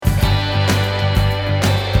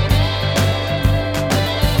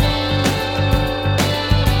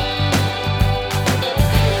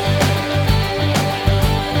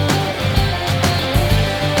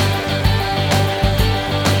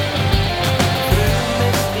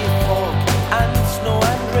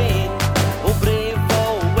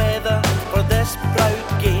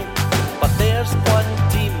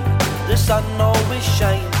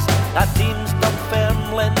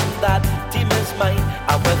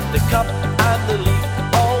the cup and the league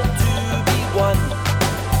all to be won.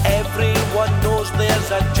 Everyone knows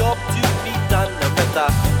there's a job to be done, and with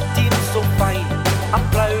a team so fine, I'm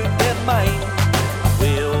proud they're mine.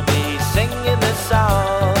 We'll be singing this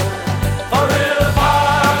song. For real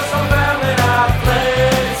bars from Birmingham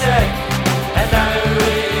Athletic, and now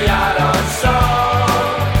we are on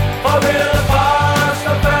song. For real bars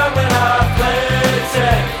from Birmingham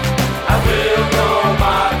Athletic, and we'll go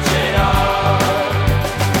marching on.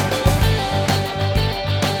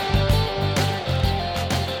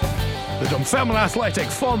 The Dunfermline Athletic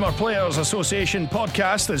Former Players Association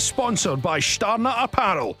podcast is sponsored by Starnut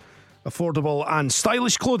Apparel. Affordable and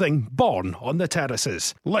stylish clothing born on the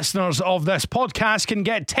terraces. Listeners of this podcast can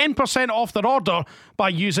get 10% off their order by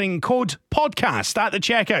using code PODCAST at the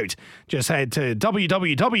checkout. Just head to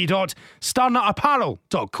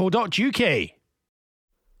www.starnutapparel.co.uk.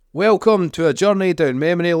 Welcome to a journey down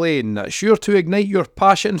memory lane that's sure to ignite your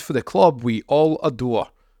passion for the club we all adore.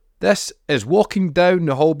 This is Walking Down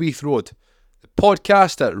the Holbeath Road, the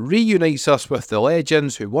podcast that reunites us with the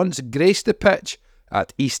legends who once graced the pitch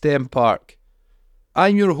at East End Park.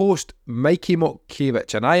 I'm your host, Mikey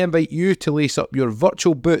Motkiewicz, and I invite you to lace up your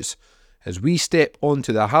virtual boots as we step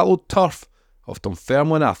onto the hallowed turf of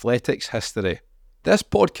Dunfermline Athletics history. This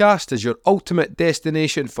podcast is your ultimate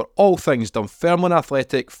destination for all things Dunfermline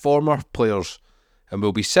Athletic former players, and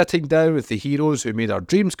we'll be sitting down with the heroes who made our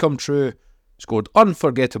dreams come true, scored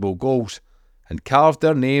unforgettable goals, and carved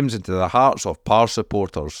their names into the hearts of Par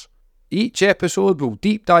supporters. Each episode will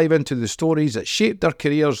deep dive into the stories that shaped their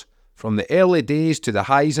careers from the early days to the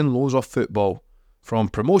highs and lows of football. From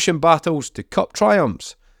promotion battles to cup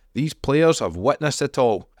triumphs, these players have witnessed it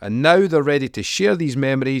all, and now they're ready to share these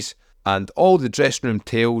memories and all the dressing room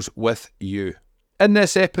tales with you. In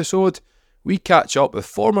this episode, we catch up with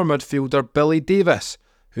former midfielder Billy Davies,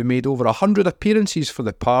 who made over 100 appearances for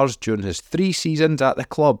the Pars during his 3 seasons at the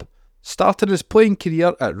club. Starting his playing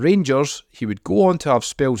career at Rangers, he would go on to have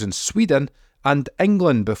spells in Sweden and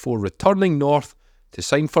England before returning north to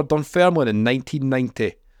sign for Dunfermline in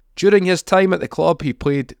 1990. During his time at the club, he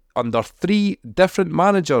played under 3 different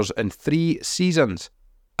managers in 3 seasons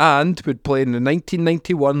and would play in the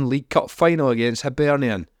 1991 League Cup final against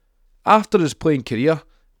Hibernian. After his playing career,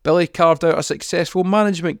 Billy carved out a successful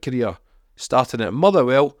management career, starting at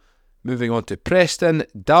Motherwell, moving on to Preston,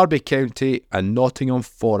 Derby County and Nottingham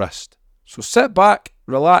Forest. So sit back,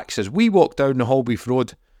 relax as we walk down the Holbeath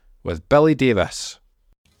Road with Billy Davies.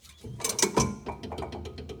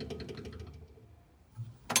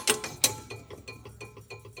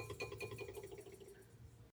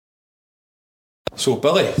 So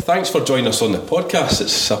Billy, thanks for joining us on the podcast.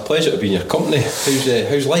 It's a pleasure to be in your company.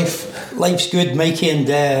 How's life? Life's good, Mikey, and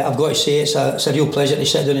I've got to say it's a real pleasure to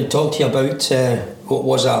sit down and talk to you about what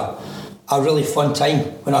was a really fun time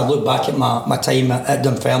when I look back at my time at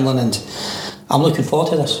Dunfermline, and I'm looking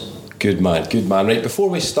forward to this. Good man. Right, before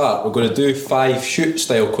we start, we're going to do 5 shoot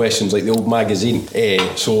style questions like the old magazine.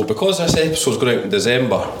 So because this episode's going out in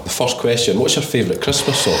December, the first question, what's your favourite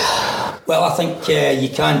Christmas song? Well, I think you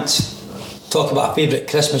can't talk about a favourite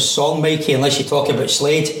Christmas song, Mikey, unless you talk about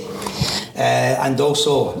Slade. And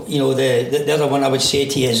also, you know, the other one I would say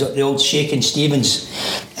to you is the old Shakin' Stevens,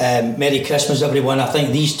 Merry Christmas everyone. I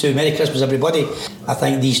think these two, Merry Christmas everybody, I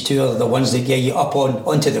think these two are the ones that get you up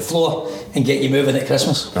onto the floor and get you moving at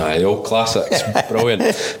Christmas. Aye, the old classics.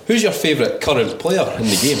 Brilliant. Who's your favourite current player in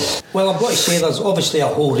the game? Well, I've got to say there's obviously a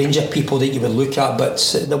whole range of people that you would look at, but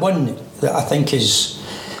the one that I think is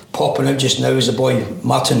popping out just now is the boy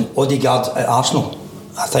Martin Odegaard at Arsenal.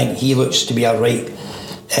 I think he looks to be a right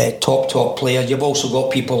top player. You've also got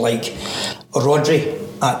people like Rodri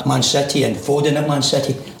at Man City and Foden at Man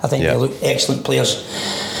City. I think they look excellent players,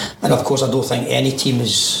 and of course I don't think any team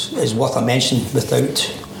is worth a mention without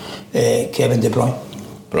Kevin De Bruyne.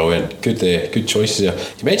 Brilliant, good choices there.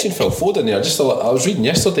 You mentioned Phil Foden there. I was reading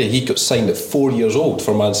yesterday he got signed at 4 years old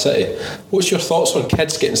for Man City. What's your thoughts on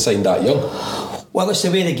kids getting signed that young? Well, it's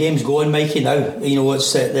the way the game's going, Mikey, now. You know,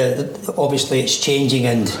 it's obviously it's changing,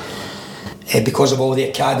 and because of all the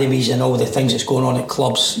academies and all the things that's going on at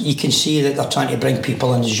clubs, you can see that they're trying to bring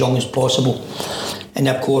people in as young as possible. And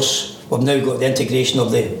of course, we've now got the integration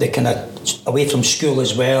of the kind of away from school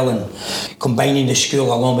as well, and combining the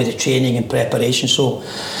school along with the training and preparation. So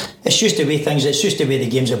it's just the way the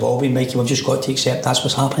game's evolving, Mikey. We've just got to accept that's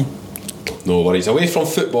what's happening. No worries. Away from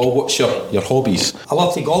football, what's your hobbies? I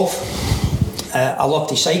love to golf. I love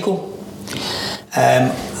to cycle.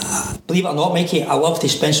 Believe it or not, Mikey, I love to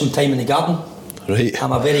spend some time in the garden. Right.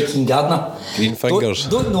 I'm a very keen gardener. Green fingers.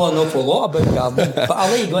 Don't know an awful lot about gardening, but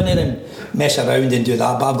I like going in and mess around and do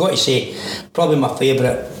that. But I've got to say, probably my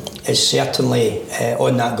favourite is certainly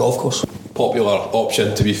on that golf course. Popular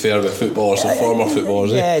option, to be fair, with footballers and former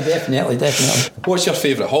footballers. Yeah, definitely. What's your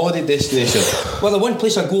favourite holiday destination? Well, the one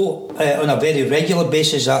place I go on a very regular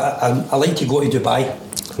basis, I like to go to Dubai.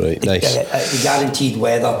 Right, nice. The guaranteed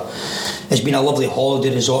weather. It's been a lovely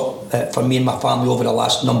holiday resort for me and my family over the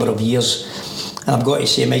last number of years. And I've got to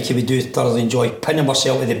say, Mikey, we do thoroughly enjoy pinning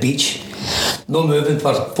myself at the beach, no moving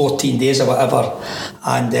for 14 days or whatever,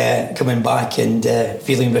 and coming back and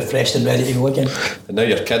feeling refreshed and ready to go again. And now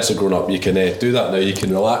your kids are grown up, you can do that now. You can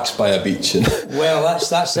relax by a beach. Well,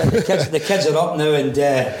 that's it. The kids are up now, and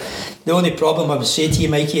the only problem I would say to you,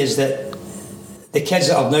 Mikey, is that the kids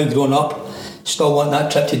that have now grown up still want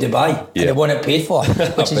that trip to Dubai, and they want it paid for,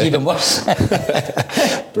 which is even worse.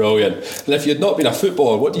 Brilliant. And if you'd not been a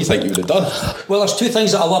footballer, what do you think you would have done? Well, there's two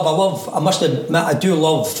things that I love. I must admit, I do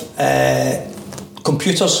love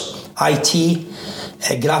computers,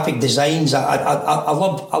 IT, graphic designs. I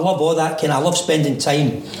love all that kind. I love spending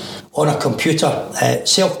time on a computer.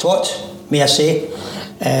 Self-taught, may I say.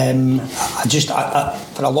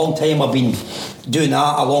 For a long time I've been doing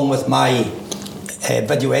that along with my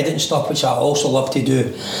video editing stuff, which I also love to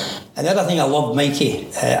do. And the other thing I love, Mikey,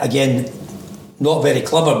 again, not very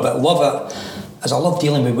clever, but love it, is I love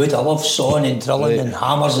dealing with wood. I love sawing and drilling and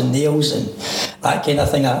hammers and nails and that kind of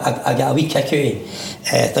thing. I get a wee kick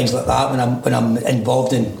out of things like that when I'm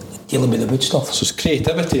involved in dealing with the wood stuff. So it's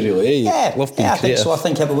creativity, really, eh? Yeah, love being I creative. think so. I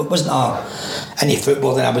think if it wasn't any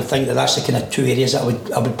football, then I would think that's the kind of two areas that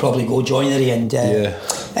I would probably go: joinery and the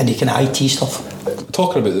kind of IT stuff.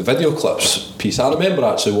 Talking about the video clips piece, I remember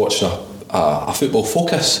actually watching a Football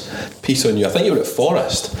Focus piece on you. I think you were at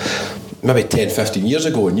Forest maybe 10-15 years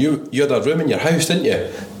ago, and you had a room in your house, didn't you,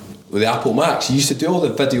 with the Apple Macs? You used to do all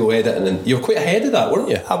the video editing, and you were quite ahead of that, weren't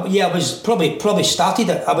you? I was probably started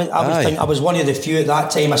it. I was one of the few at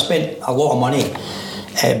that time. I spent a lot of money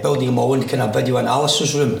building my own kind of video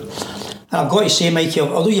analysis room, and I've got to say, Mikey,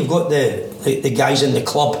 although you've got the guys in the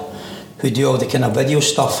club who do all the kind of video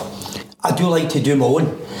stuff, I do like to do my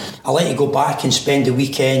own. I like to go back and spend the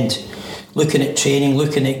weekend looking at training,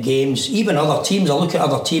 looking at games, even other teams. I look at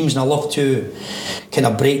other teams and I love to kind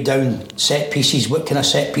of break down set pieces, what kind of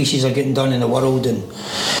set pieces are getting done in the world, and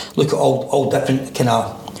look at all different kind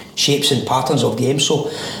of shapes and patterns of games.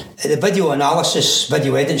 So the video analysis,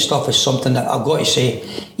 video editing stuff is something that I've got to say,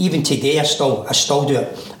 even today I still do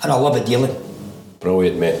it, and I love it dearly.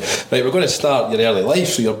 Brilliant, mate. Right, we're going to start your early life.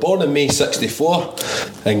 So you're born in May 64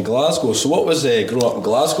 in Glasgow. So what was growing up in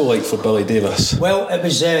Glasgow like for Billy Davies? Well, it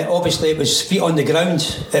was obviously it was feet on the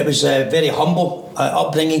ground. It was a very humble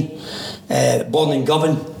upbringing. Born in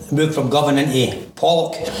Govan, moved from Govan into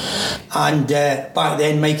Pollock, and back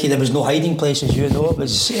then, Mikey, there was no hiding places. You know, it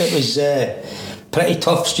was pretty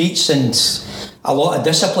tough streets and a lot of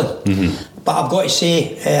discipline. Mm-hmm. But I've got to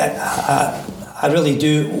say, I really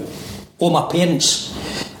do owe my parents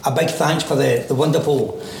a big thanks for the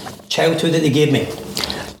wonderful childhood that they gave me.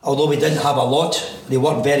 Although we didn't have a lot, they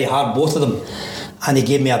worked very hard, both of them, and they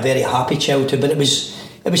gave me a very happy childhood. But it was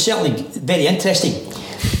certainly very interesting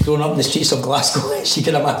growing up in the streets of Glasgow, as you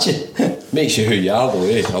can imagine. Makes you who you are, though,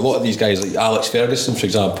 eh? A lot of these guys, like Alex Ferguson, for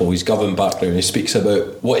example, his Govan background, he speaks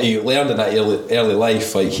about what he learned in that early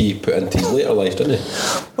life, like he put into his later life, didn't he?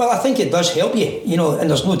 Well, I think it does help you, you know, and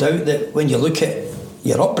there's no doubt that when you look at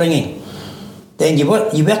your upbringing, then you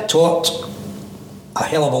were taught a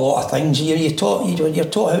hell of a lot of things. You're taught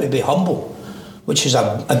how to be humble, which is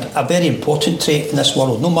a very important trait in this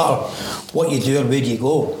world. No matter what you do or where you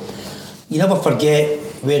go, you never forget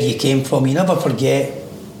where you came from. You never forget.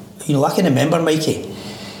 You know, I can remember, Mikey,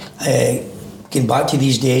 getting back to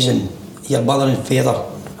these days and your mother and father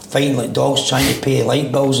fighting like dogs trying to pay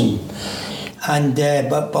light bills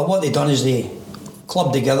but what they done is they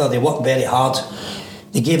clubbed together. They worked very hard.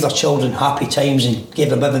 They gave their children happy times and gave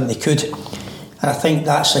them everything they could. And I think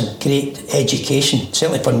that's a great education,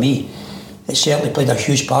 certainly for me. It certainly played a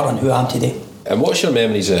huge part in who I am today. And what's your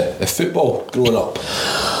memories of football growing up?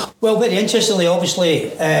 Well, very interestingly, obviously,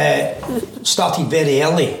 started very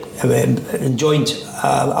early and joined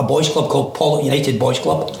a boys' club called Pollock United Boys'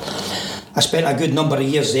 Club. I spent a good number of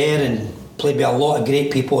years there and played with a lot of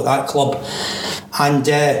great people at that club, and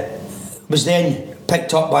was then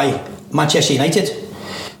picked up by Manchester United.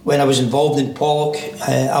 When I was involved in Pollock,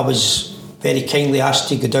 I was very kindly asked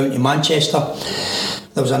to go down to Manchester.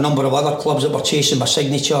 There was a number of other clubs that were chasing my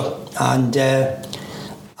signature, and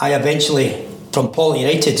I eventually, from Pollock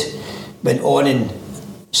United, went on and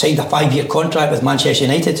signed a 5-year contract with Manchester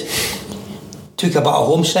United. Took a bit of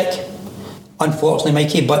homesick, unfortunately,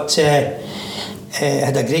 Mikey, but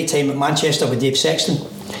had a great time at Manchester with Dave Sexton.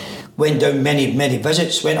 went down many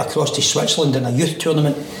visits, went across to Switzerland in a youth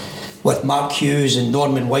tournament with Mark Hughes and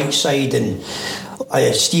Norman Whiteside and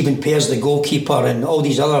Stephen Pears, the goalkeeper, and all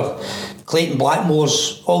these other, Clayton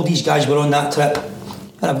Blackmore's, all these guys were on that trip.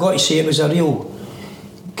 And I've got to say, it was a real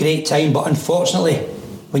great time, but unfortunately,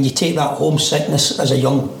 when you take that homesickness as a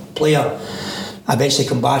young player, I eventually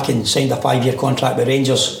come back and signed a 5-year contract with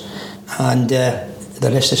Rangers, and the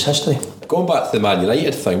rest is history. Going back to the Man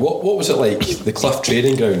United thing, what was it like? The Cliff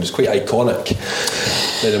training ground is quite iconic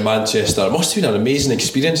down in Manchester. It must have been an amazing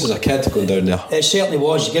experience as a kid going down there. It certainly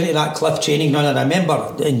was. You get into that Cliff training ground, and I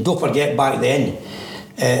remember, and don't forget back then,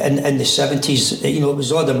 in the 70s, it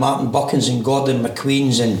was all the Martin Buckens and Gordon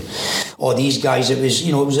McQueens and all these guys. It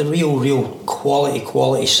was a real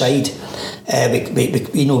quality side,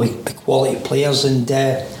 with quality players, and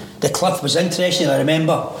the Cliff was interesting. I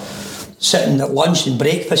remember sitting at lunch and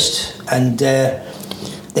breakfast, and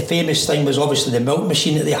the famous thing was obviously the milk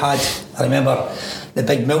machine that they had. I remember the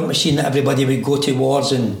big milk machine that everybody would go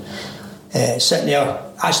towards, and sitting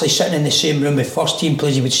in the same room with first team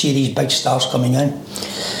players, you would see these big stars coming in,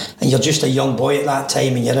 and you're just a young boy at that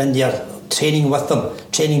time, and you're in there training with them,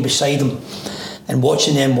 training beside them, and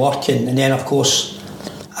watching them working. And then of course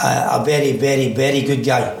a very good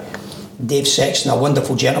guy, Dave Sexton, a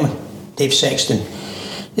wonderful gentleman, Dave Sexton.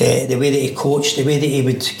 The way that he coached, the way that he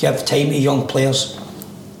would give time to young players,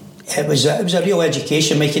 it was a real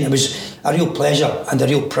education, making. It was a real pleasure and a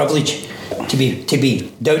real privilege to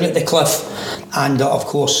be down at the Cliff, and of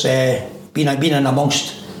course being in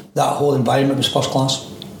amongst that whole environment was first class.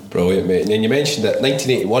 Brilliant, mate. And then you mentioned that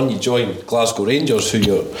 1981 you joined Glasgow Rangers, who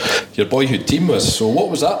your boyhood team was. So what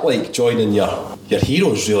was that like, joining your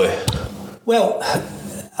heroes, really? Well,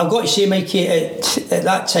 I've got to say, Mikey, at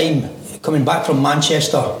that time, coming back from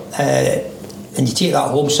Manchester, and you take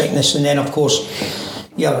that homesickness, and then of course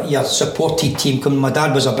your supported team coming. My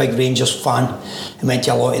dad was a big Rangers fan and went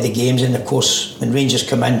to a lot of the games, and of course when Rangers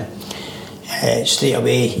come in, straight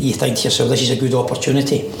away you think to yourself, this is a good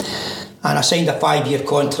opportunity. And I signed a 5-year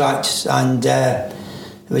contract, and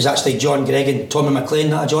it was actually John Gregg and Tommy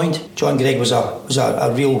McLean that I joined. John Gregg was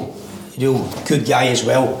a real good guy as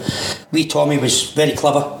well. Wee Tommy was very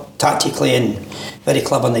clever tactically and very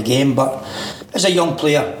clever in the game, but as a young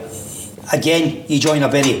player, again, you join a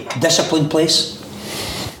very disciplined place.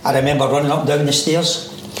 I remember running up and down the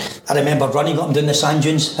stairs. I remember running up and down the sand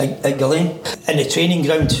dunes at Gillane. In the training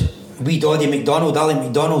ground, wee Doddy McDonald, Ali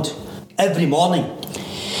McDonald, every morning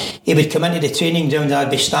he would come into the training ground, and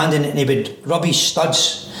I'd be standing, and he would rub his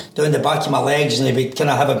studs down the back of my legs, and he would kind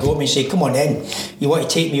of have a go at me and say, come on in, you want to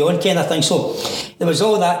take me on, kind of thing. So there was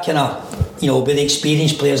all that kind of, with the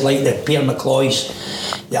experienced players like the Peter McCloys,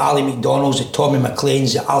 the Ali McDonalds, the Tommy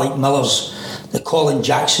McLeans, the Alec Millers, the Colin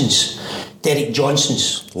Jacksons, Derek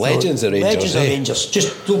Johnsons. Legends of Rangers. Legends of Rangers.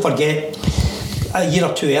 Just don't forget, a year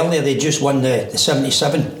or two earlier, they just won the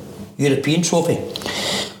 77 European trophy.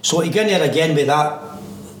 So to get in there again with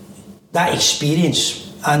that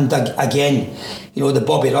experience, and again, the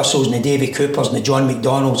Bobby Russells and the Davy Coopers and the John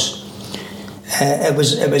McDonalds, it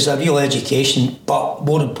was a real education, but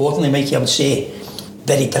more importantly, Mikey, I would say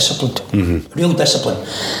very disciplined, real discipline,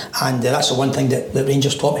 and that's the one thing that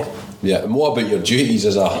Rangers taught me. Yeah, and what about your duties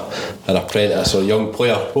as an apprentice or a young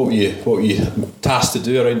player? What were you tasked to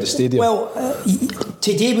do around the stadium? Well,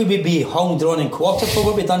 today we would be hung, drawn and quartered for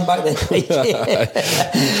what we done back then.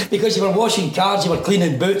 Because you were washing cars, you were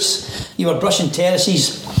cleaning boots, you were brushing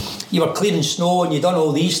terraces, you were clearing snow, and you done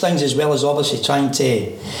all these things, as well as obviously trying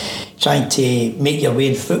to make your way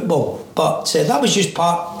in football. But that was just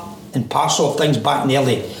part and parcel of things back in the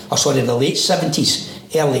the late 70s.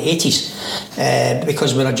 Early 80s,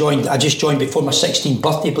 because when I just joined before my 16th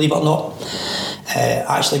birthday, believe it or not.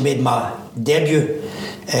 I actually made my debut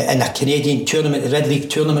in a Canadian tournament, the Red Leaf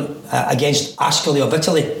tournament, against Ascoli of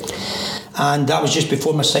Italy, and that was just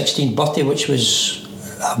before my 16th birthday, which was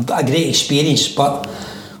a great experience. But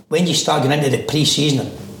when you start getting into the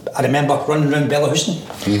pre-season, I remember running around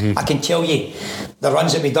Bellahouston. I can tell you the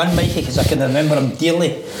runs that we done, Mikey, because I can remember them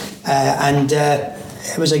dearly, and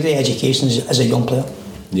it was a great education as a young player.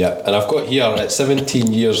 Yeah, and I've got here at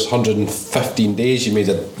 17 years, 115 days, you made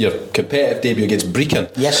your competitive debut against Brecon.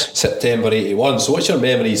 Yes. September 81. So what's your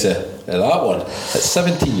memories of that one? At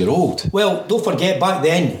 17-year-old. Well, don't forget back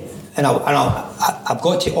then, and I've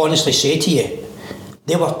got to honestly say to you,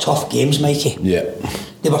 they were tough games, Mikey. Yeah.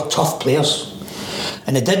 They were tough players.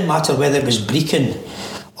 And it didn't matter whether it was Brecon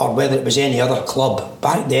or whether it was any other club.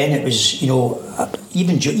 Back then it was,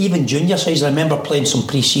 even junior sides. I remember playing some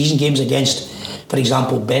pre-season games against, for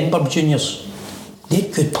example, Benburb juniors. They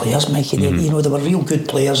had good players, Mikey. They were real good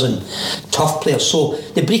players and tough players. So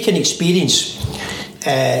the Brecon experience,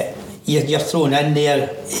 you're thrown in there,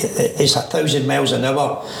 it's 1,000 miles an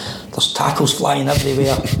hour, there's tackles flying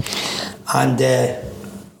everywhere, and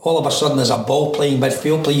all of a sudden there's a ball playing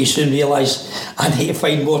midfield play. You soon realise I need to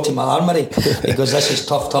find more to my armoury because this is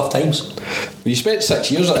tough times. Well, you spent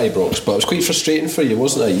 6 years at Ibrox, but it was quite frustrating for you,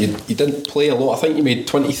 wasn't it? You didn't play a lot. I think you made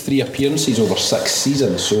 23 appearances over 6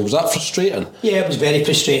 seasons, so was that frustrating? Yeah, it was very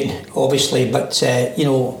frustrating, obviously, but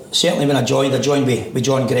certainly when I joined with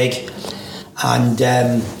John Gregg, and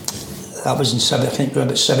that was I think around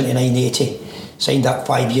about 79-80, signed that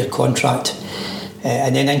 5-year contract,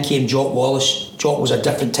 and then in came Jock Wallace. Jock was a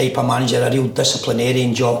different type of manager, a real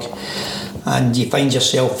disciplinarian Jock, and you find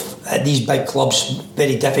yourself at these big clubs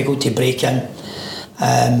very difficult to break in,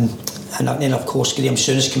 and then of course Graham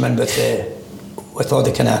Souness came in with all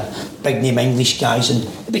the kind of big name English guys, and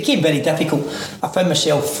it became very difficult. I found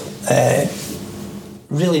myself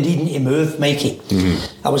really needing to move, Mikey.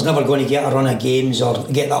 I was never going to get a run of games or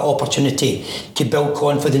get that opportunity to build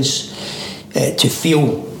confidence, to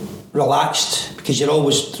feel relaxed, because you're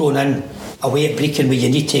always thrown in away at Brecon where you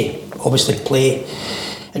need to obviously play,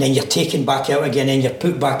 and then you're taken back out again, and you're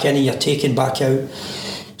put back in and you're taken back out.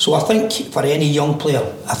 So I think for any young player,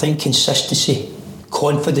 I think consistency,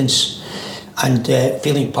 confidence and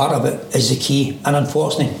feeling part of it is the key, and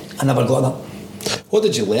unfortunately I never got that. What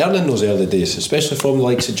did you learn in those early days, especially from the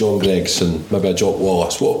likes of John Greggs and maybe a Jock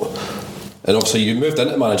Wallace? And obviously you moved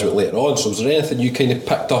into management later on, so was there anything you kind of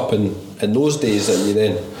picked up in those days that you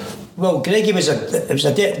then... Well, Greggy was a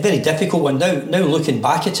very difficult one. Now looking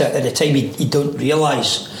back at it, at the time you don't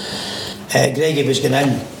realise Greggy was going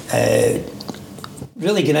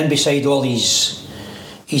in beside all his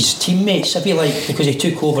teammates, if you like, because he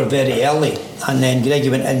took over very early, and then Greggy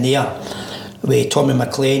went in there with Tommy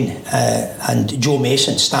McLean and Joe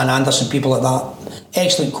Mason, Stan Anderson, people like that,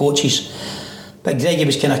 excellent coaches. But Greggy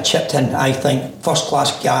was kind of chipped in, I think, first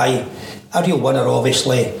class guy, a real winner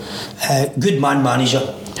obviously, good man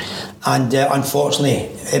manager. And unfortunately,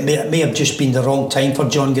 it may have just been the wrong time for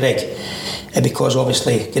John Gregg, because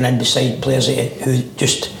obviously getting in beside players who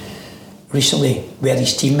just recently were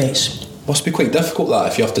his teammates. Must be quite difficult that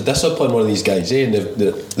if you have to discipline one of these guys, eh? And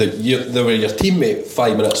they were your teammate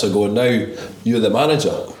 5 minutes ago, and now you're the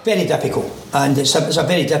manager. Very difficult, and it's a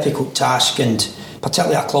very difficult task, and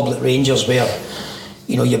particularly at a club like Rangers, where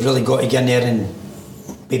you've really got to get in there and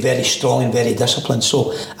be very strong and very disciplined.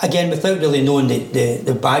 So again, without really knowing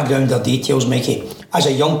the background or details, Mikey, as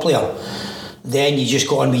a young player, then you just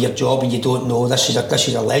go on with your job and you don't know this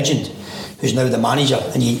is a legend who's now the manager,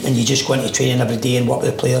 and you just go into training every day and work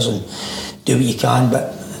with the players and do what you can.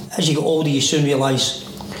 But as you get older, you soon realise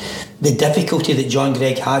the difficulty that John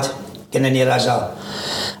Gregg had getting in there as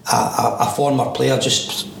a former player,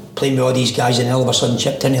 just playing with all these guys, and all of a sudden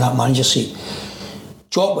chipped into that manager seat.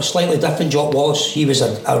 Jock was slightly different. Jock Wallace, he was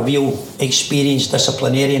a real experienced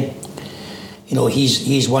disciplinarian.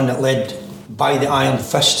 He's one that led by the iron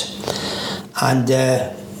fist, and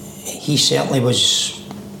he certainly was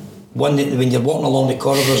one that when you're walking along the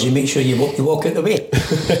corridors, you make sure you walk out the way.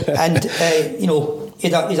 And he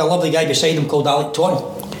had a lovely guy beside him called Alec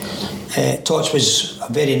Totten. Tots was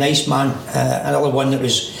a very nice man, another one that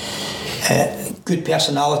was good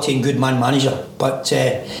personality and good man manager, but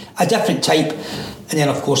a different type. And then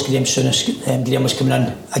of course Graham Souness, Graham was coming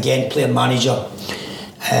in again, player manager,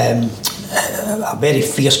 a very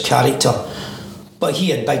fierce character, but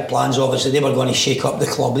he had big plans. Obviously they were going to shake up the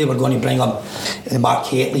club, they were going to bring on the Mark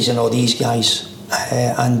Hateleys and all these guys,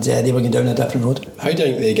 and they were going down a different road. How do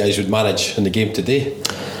you think the guys would manage in the game today?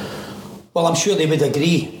 Well, I'm sure they would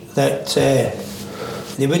agree that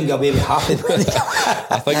they wouldn't get away with half of it.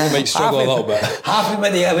 I think they might struggle a little bit. Half of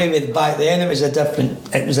it they got away with back then. It was a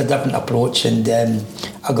different approach, and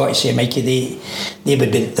I got to say, Mikey, they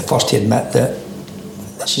would be the first to admit that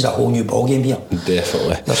this is a whole new ball game here.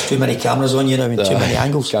 Definitely. There's too many cameras on you now and too many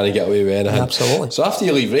angles. Can't get away with anything. Absolutely. So after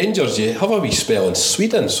you leave Rangers, you have a wee spell in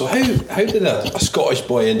Sweden. So how did a Scottish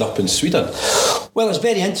boy end up in Sweden? Well, it's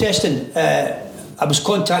very interesting. I was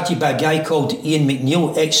contacted by a guy called Ian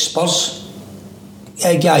McNeil, ex-Spurs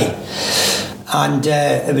guy, and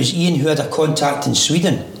it was Ian who had a contact in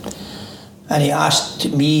Sweden, and he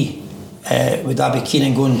asked me would I be keen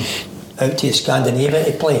on going out to Scandinavia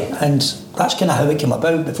to play, and that's kind of how it came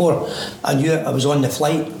about. Before I knew it, I was on the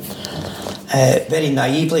flight, very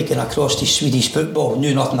naively going across to Swedish football,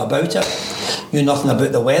 knew nothing about it, knew nothing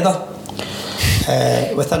about the weather.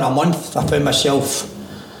 Within a month I found myself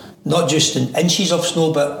not just in inches of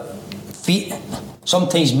snow but feet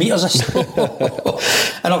sometimes metres of snow.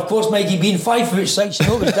 And of course, Mikey, being 5'6", you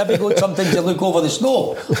know, it was difficult sometimes to look over the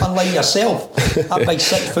snow, unlike yourself, that big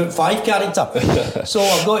 6'5" character. So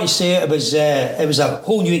I've got to say it was a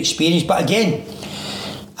whole new experience. But again,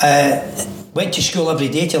 went to school every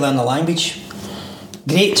day to learn the language.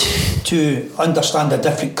 Great to understand a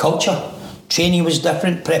different culture. Training was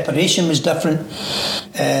different, preparation was different.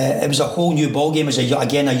 It was a whole new ballgame as a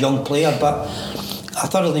young player, but I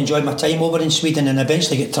thoroughly enjoyed my time over in Sweden, and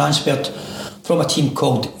eventually got transferred from a team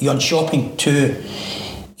called Jönköping to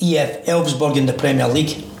EF Elfsborg in the Premier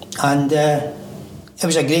League, and it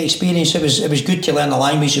was a great experience. It was good to learn the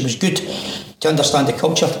language. It was good to understand the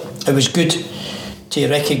culture. It was good to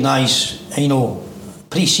recognise, you know,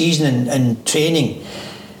 pre-season and training,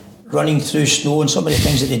 running through snow, and some of the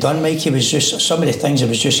things that they'd done, Mikey, was just some of the things. It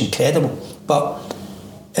was just incredible, but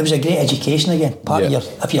it was a great education again, part of your,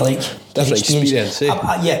 if you like, different experience.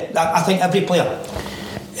 I think every player,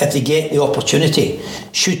 if they get the opportunity,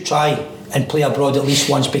 should try and play abroad at least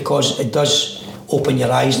once, because it does open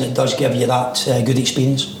your eyes and it does give you that good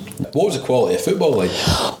experience. What was the quality of football like?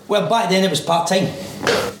 Well, back then it was part-time,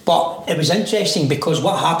 but it was interesting because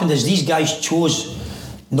what happened is these guys chose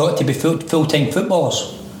not to be full-time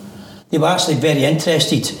footballers. They were actually very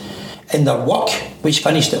interested in their work, which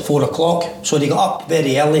finished at 4 o'clock. So they got up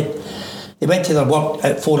very early. They went to their work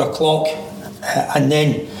at 4 o'clock, and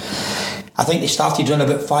then I think they started around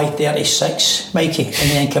about 5:36, Mikey, and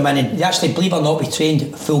then come in and they actually, believe it or not, be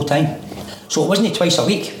trained full time. So it wasn't twice a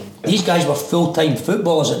week. These guys were full-time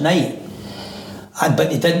footballers at night, but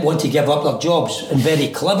they didn't want to give up their jobs, and very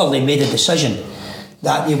cleverly made a decision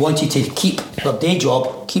that they wanted to keep their day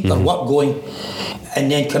job, keep their work going, and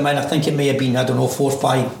then come in. I think it may have been, 4,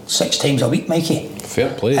 5, 6 times a week, Mikey. Fair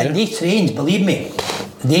play. And they trained, believe me,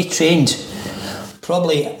 they trained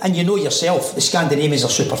probably, and you know yourself, the Scandinavians are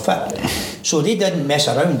super fit. So they didn't mess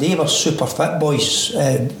around. They were super fit boys,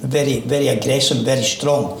 very, very aggressive, very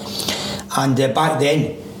strong. And back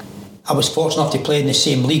then, I was fortunate enough to play in the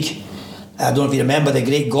same league. I don't know if you remember the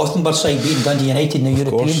great Gothenburg side beating Dundee United in the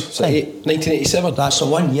European thing. 1987. That's the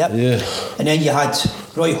one, yep. Yeah. And then you had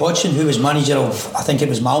Roy Hodgson, who was manager of, I think it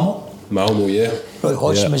was Malmo. Malmo, yeah. Roy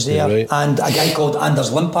Hodgson was there, right. and a guy called Anders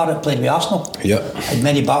Limpar that played with Arsenal. Yeah. Had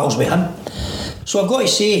many battles with him. So I've got to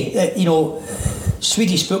say that, you know,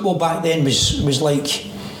 Swedish football back then was like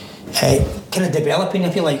kind of developing,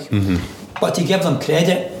 if you like. Mm-hmm. But to give them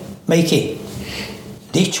credit, Mikey,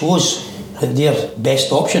 they chose their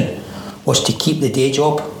best option was to keep the day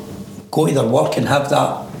job, go to their work and have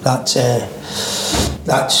that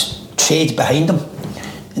trade behind them,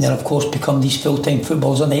 and then of course become these full-time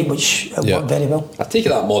footballers at night, which worked very well. I take it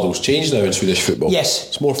that model's changed now in Swedish football. Yes,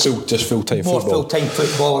 it's more just full-time more football. Full-time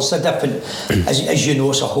football. It's a different, as you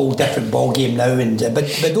know, it's a whole different ball game now. And but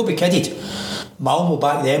don't be kidded. Malmo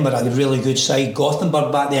back then were a really good side.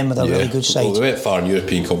 Gothenburg back then were a really good side. Well, they went far in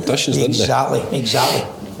European competitions, didn't they? Exactly.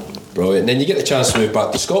 Brilliant. And then you get the chance to move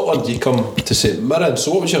back to Scotland. You come to St Mirren.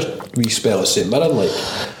 So what was your wee spell at St Mirren like?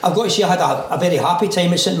 I've got to say I had a very happy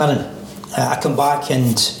time at St Mirren. I come back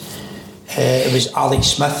and it was Alex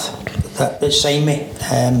Smith that signed me.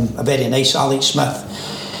 A very nice Alex Smith,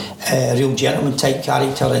 a real gentleman type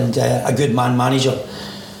character and a good man manager.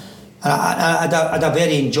 And I had a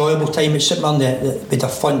very enjoyable time at St Mirren. We had a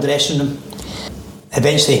fun dressing room.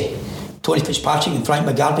 Eventually Tony Fitzpatrick and Frank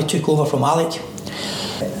McGarvey took over from Alec.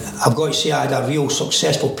 I've got to say I had a real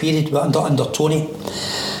successful period under Tony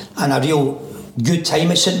and a real good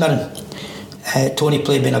time at St Mirren. Tony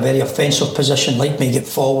played me in a very offensive position, liked me to get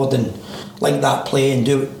forward and like that play and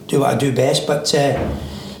do what I do best. But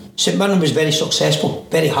St Mirren was very successful,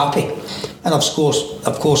 very happy, and of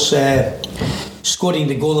course scoring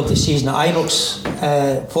the goal of the season at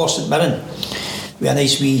Ibrox for St Mirren with a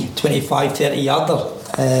nice wee 25-30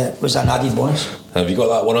 yarder was an added bonus. Have you got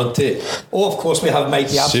that one on tape? Oh, of course we have,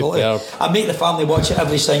 Mikey, absolutely. Superb. I make the family watch it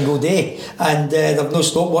every single day, and they've no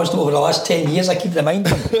stopped watching it over the last 10 years. I keep reminding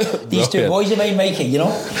them. These two boys of mine, Mikey, you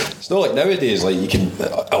know. It's not like nowadays, like you can,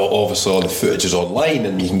 obviously all the footage is online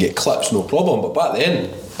and you can get clips, no problem, but back then,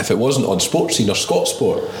 if it wasn't on Sportscene or Scott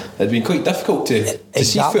Sport, it'd been quite difficult to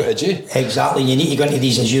see footage, eh? Exactly, you need to go into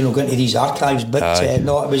these, as you know, go into these archives, but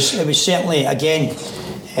no, it was certainly, again,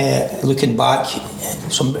 looking back,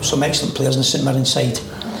 some excellent players in the St Mirren side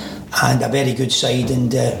and a very good side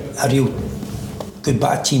and a real good bit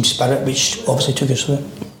of team spirit which obviously took us through.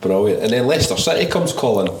 Brilliant. And then Leicester City comes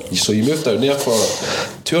calling, so you moved down there for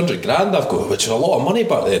 200 grand I've got, which is a lot of money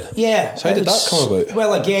back then. Yeah. So how did that come about?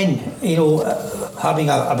 Well, again, you know, having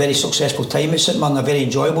a very successful time at St Mirren, a very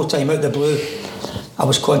enjoyable time. Out of the blue I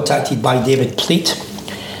was contacted by David Pleat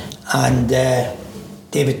and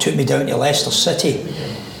David took me down to Leicester City.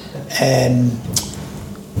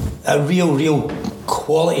 A real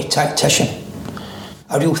quality tactician,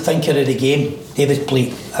 a real thinker of the game, David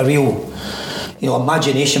Pleat. A real,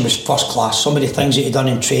 imagination was first class. Some of the things that he'd done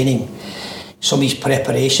in training, some of his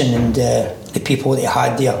preparation, and the people that he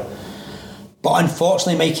had there. But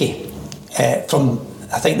unfortunately, Mikey, from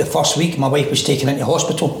I think the first week, my wife was taken into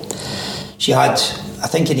hospital. She had, I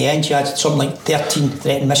think in the end, she had something like 13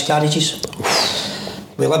 threatened miscarriages.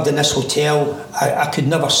 We lived in this hotel. I could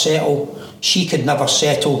never settle. She could never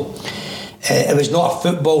settle. It was not a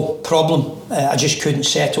football problem. I just couldn't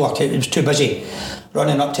settle. I was too busy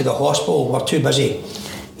running up to the hospital. We're too busy,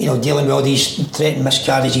 dealing with all these threatened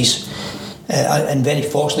miscarriages. And very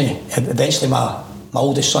fortunately, eventually my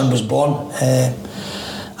oldest son was born.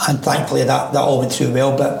 And thankfully that all went through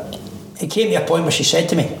well. But it came to a point where she said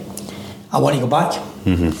to me, I want to go back.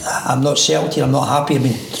 I'm not settled here. I'm not happy. I've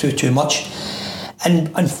been through too much.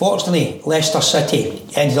 And unfortunately, Leicester City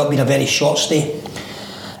ended up being a very short stay.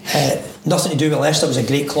 Nothing to do with Leicester. It was a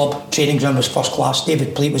great club. Training ground was first class.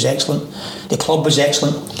 David Pleat was excellent. The club was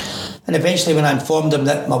excellent. And eventually, when I informed him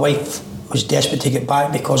that my wife was desperate to get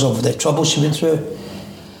back because of the trouble she went through,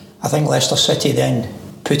 I think Leicester City then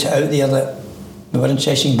put it out there that we were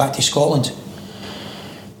interested in back to Scotland.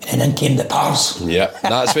 And then came the Pars. Yeah,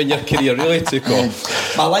 that's when your career really took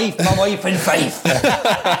off. My wife and Fife.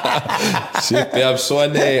 Superb. So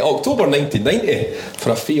in October 1990, for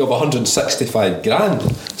a fee of 165 grand,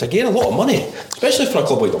 it's again a lot of money, especially for a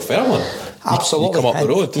club like Dunfermline. Absolutely. You come up the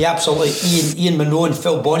road. Yeah, absolutely. Ian Munro and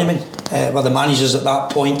Phil Bonnyman were the managers at that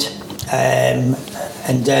point. And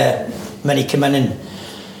Minnie came in and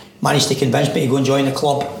managed to convince me to go and join the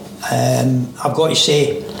club. I've got to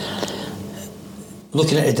say,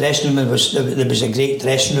 looking at the dressing room, there was a great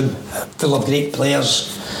dressing room full of great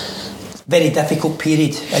players. Very difficult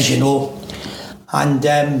period, as you know. And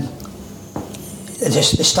the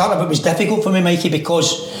start of it was difficult for me, Mikey,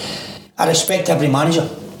 because I respect every manager,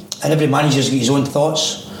 and every manager's got his own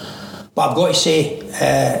thoughts. But I've got to say,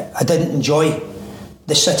 I didn't enjoy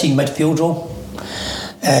the sitting midfield role.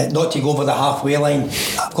 Not to go over the halfway line.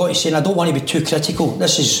 I've got to say, and I don't want to be too critical.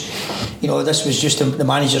 This was just the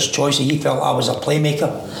manager's choice. He felt I was a playmaker.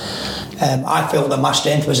 I felt that my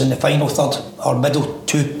strength was in the final third or middle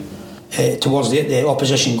two towards the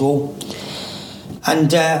opposition goal.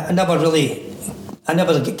 And I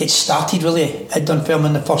never get started really at Dunfermline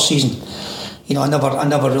in the first season. I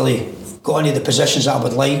never really got into the positions that I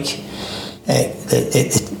would like.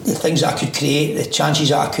 The things that I could create, the chances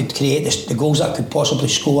that I could create, the goals that I could possibly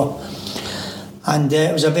score. And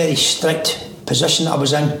it was a very strict position that I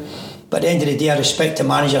was in. But at the end of the day, I respect the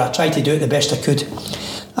manager. I tried to do it the best I could.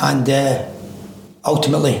 And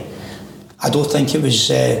ultimately, I don't think it was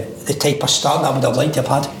the type of start that I would have liked to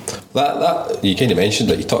have had. That you kind of mentioned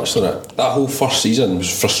it, you touched on it. That whole first season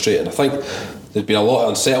was frustrating. I think there'd been a lot of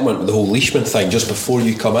unsettlement with the whole Leishman thing just before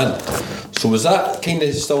you come in. So was that kind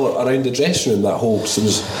of still around the dressing room, that whole... So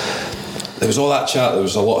there was all that chat, there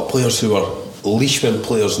was a lot of players who were Leishman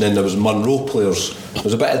players, and then there was Munro players. There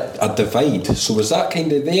was a bit of a divide. So was that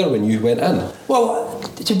kind of there when you went in? Well,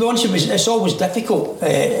 to be honest, it's always difficult.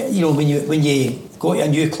 When you go to a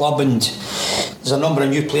new club and there's a number of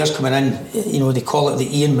new players coming in. They call it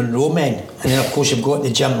the Ian Munro men, and then of course you've got the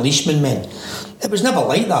Jim Leishman men. It was never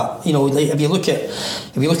like that. If you look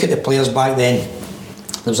at the players back then,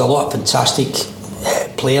 there was a lot of fantastic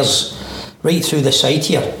players right through the side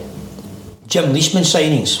here. Jim Leishman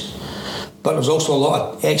signings. But there was also a lot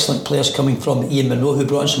of excellent players coming from Ian Munro who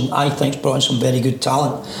brought in some very good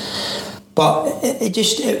talent. But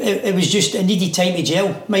it needed time to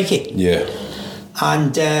gel, Mikey. Yeah.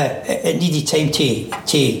 And it needed time to,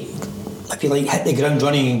 if you like, hit the ground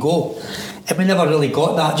running and go. And we never really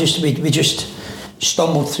got that. We just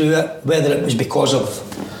stumbled through it, whether it was because of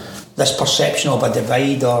this perception of a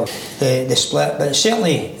divide or the split. But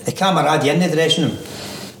certainly the camaraderie in the dressing room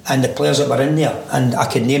and the players that were in there, and I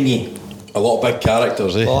could name you a lot of big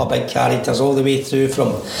characters, eh? A lot of big characters, all the way through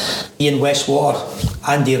from Ian Westwater,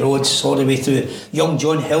 Andy Rhodes, all the way through young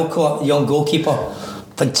John Hillcourt, young goalkeeper.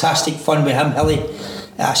 Fantastic fun with him, Hilly.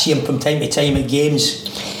 I see him from time to time at games.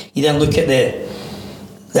 You then look at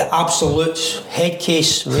the absolute head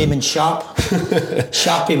case, Raymond Sharp.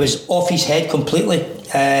 Sharpie was off his head completely.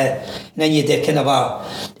 And then you had kind of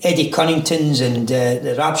Eddie Cunningtons and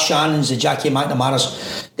the Rab Shannons, the Jackie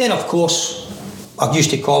McNamara's. Then, of course, I used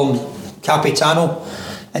to call him Capitano,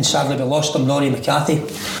 and sadly we lost him, Norrie McCarthy.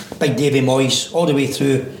 Big Davy Moyes, all the way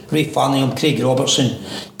through Ray Farningham, Craig Robertson,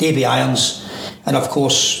 Davy Irons, and of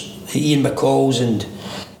course the Ian McCalls and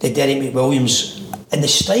the Derek McWilliams. And the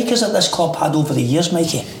strikers that this club had over the years,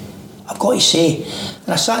 Mikey, I've got to say, and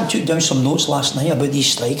I sat and took down some notes last night about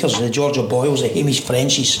these strikers, the George O'Boyles, the Hamish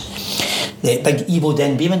Frenchies, the big Evo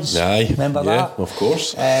Den Beamans. Aye, remember that? Yeah, of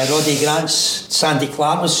course. Roddy Grant's, Sandy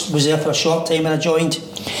Clark was there for a short time when I joined.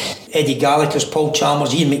 Eddie Gallagher's, Paul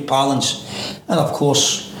Chalmers, Ian McParlin's, and of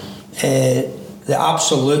course the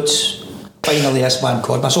absolute, finally, this man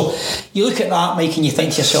Cosma. So you look at that, Mike, and you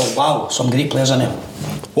think to yourself, wow, some great players in there.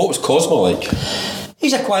 What was Cosma like?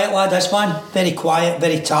 He's a quiet lad, this man. Very quiet,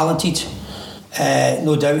 very talented.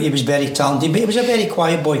 No doubt he was very talented, but he was a very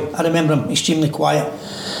quiet boy. I remember him extremely quiet.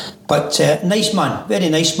 But nice man, very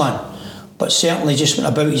nice man. But certainly just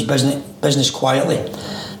went about his business quietly.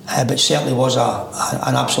 But certainly was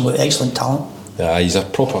an absolute excellent talent. Yeah, he's a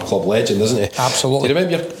proper club legend, isn't he? Absolutely. Do you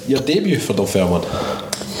remember your debut for Dunfermline?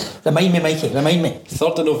 Remind me, Mikey, remind me.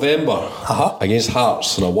 3rd of November against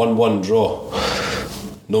Hearts in a 1-1 draw.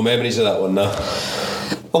 No memories of that one now.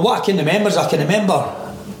 Well, what I can remember is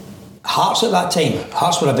Hearts at that time.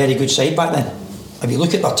 Hearts were a very good side back then. If you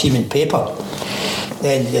look at their team in paper,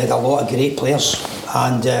 then they had a lot of great players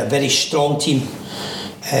and a very strong team,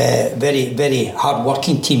 very, very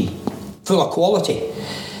hard-working team, full of quality.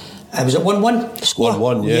 Was it 1-1?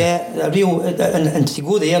 1-1, yeah. Yeah, a real, and to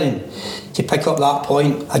go there and to pick up that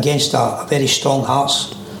point against a very strong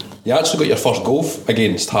Hearts. You actually got your first goal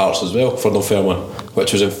against Hearts as well for Dunfermline,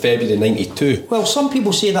 which was in February '92. Well, some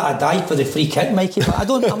people say that I dived for the free kick, Mikey, but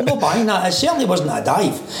I'm not buying that. It certainly wasn't a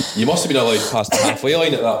dive. You must have been allowed past the halfway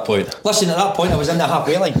line at that point. Listen, at that point I was in the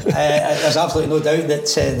halfway line. There's absolutely no doubt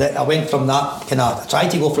that I went from that I tried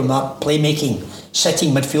to go from that playmaking,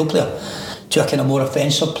 sitting midfield player to a kind of more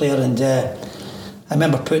offensive player, and I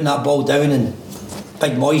remember putting that ball down and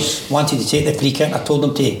Big Moyes wanted to take the free kick. I told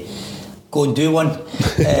him to go and do one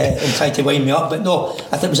and try to wind me up, but no,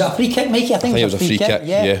 I think, was it a free kick, Mikey? I think it was a free kick.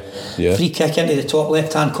 Yeah. Free kick into the top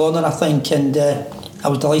left hand corner, I think, and I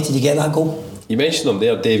was delighted to get that goal. You mentioned him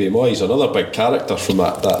there, Davy Moyes, another big character from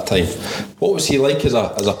that time. What was he like as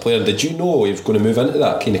a player? Did you know he was going to move into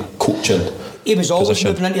that kind of coaching? He was always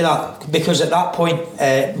moving into that, because at that point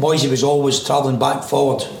Moyes was always travelling back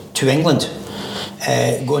forward to England,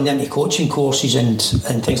 going into coaching courses and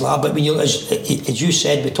things like that. But when you, as you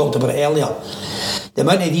said, we talked about it earlier, the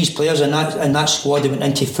amount of these players in that squad that went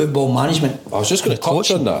into football management. I was just going to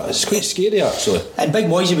touch on that. It's quite scary, actually. And Big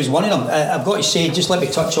Moyes was one of them. I've got to say, just let me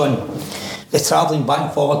touch on the travelling back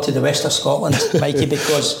and forward to the west of Scotland, Mikey,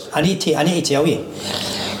 because I need to tell you,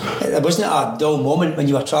 there wasn't a dull moment when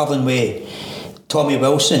you were travelling with Tommy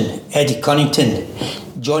Wilson, Eddie Cunnington,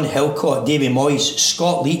 John Hillcott, Davy Moyes,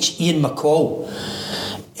 Scott Leach, Ian McCall,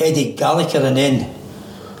 Eddie Gallagher, and then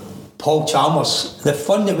Paul Chalmers. The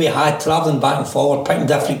fun that we had travelling back and forward, picking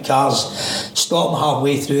different cars, stopping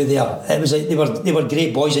halfway through there. It was they were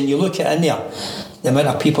great boys, and you look at in there, the amount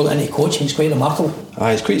of people into coaching is quite remarkable.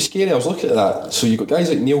 It's quite scary. I was looking at that. So you've got guys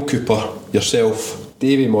like Neil Cooper, yourself,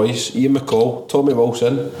 Davy Moyes, Ian McCall, Tommy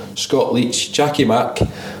Wilson, Scott Leach, Jackie Mack,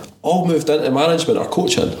 all moved into management or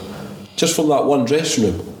coaching just from that one dressing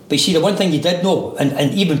room. But you see, the one thing you did know,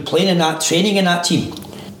 and even playing in that, training in that team,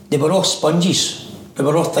 they were all sponges, they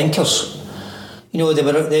were all thinkers. You know, they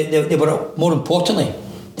were more importantly,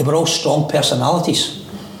 they were all strong personalities.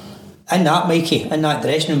 In that, Mikey, in that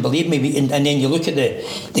dressing room, believe me, and then you look at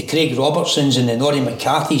the Craig Robertsons and the Norrie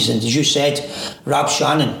McCarthys, and as you said, Rab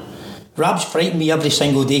Shannon. Rab's frightened me every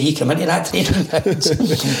single day he came into that training ground.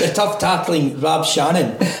 The tough tackling Rab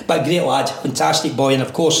Shannon, but great lad, fantastic boy, and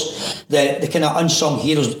of course the kind of unsung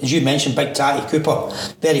heroes, as you mentioned, Big Tatty Cooper,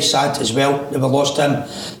 very sad as well that we lost him,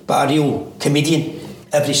 but a real comedian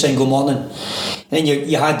every single morning. And then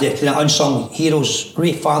you had the kind of unsung heroes,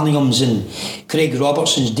 Ray Farninghams and Craig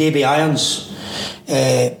Robertsons, Davy Irons,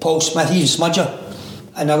 Paul Smith, even Smudger,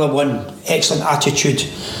 another one, excellent attitude,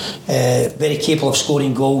 very capable of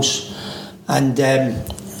scoring goals. And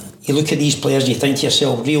you look at these players and you think to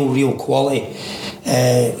yourself, real quality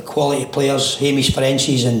players, Hamish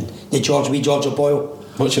Frenchies and the George O'Boyle.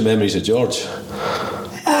 What's your memories of George?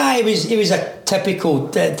 He was a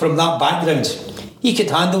typical, from that background, he could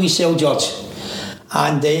handle himself, George.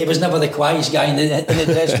 And he was never the quietest guy in the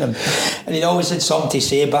dressing room. And he always had something to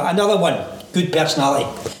say. But another one, good personality,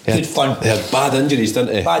 good fun. He had bad injuries,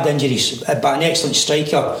 didn't he? Bad injuries, but an excellent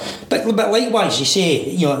striker. But likewise, you say,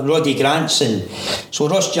 you know, Roddy Grants, and so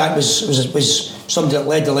Ross Jack was somebody that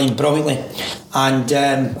led the line brilliantly, and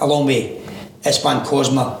along with Ispan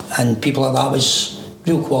Cosma and people like that, was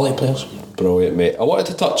real quality players. Brilliant, mate. I wanted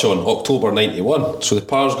to touch on October 91. So the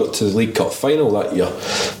Pars got to the League Cup final that year.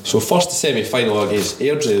 So first semi-final against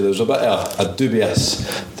Airdrie, there was a bit of a dubious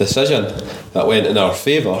decision that went in our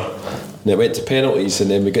favour. and it went to penalties, and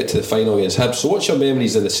then we get to the final against Hibs. So what's your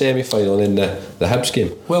memories of the semi-final and then the Hibs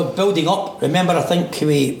game? Well, building up, remember, I think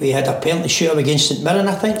we had a penalty shootout against St Mirren,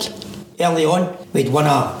 I think, early on. We'd won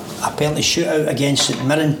a penalty shootout against St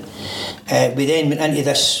Mirren. We then went into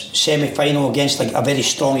this semi-final against a very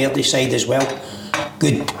strong Airdrie side as well.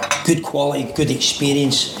 Good quality, good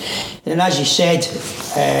experience. And as you said,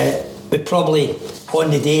 we probably,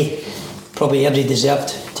 on the day, Airdrie deserved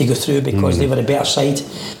to go through because they were a better side.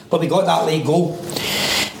 But we got that late goal.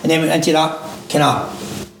 And then went into that kind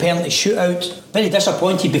of penalty shootout. Very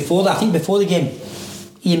disappointed before that. I think before the game,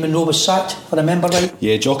 Ian Munro was sacked, if I remember right.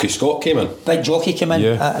 Yeah, Jockey Scott came in. Big Jockey came in,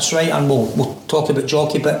 that's right, and we'll talk about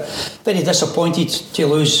Jockey, but very disappointed to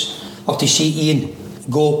lose or to see Ian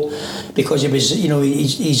go, because he was,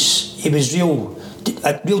 he was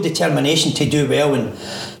real determination to do well, and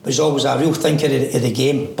was always a real thinker of the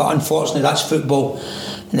game. But unfortunately, that's football,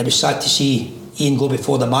 and it was sad to see Ian go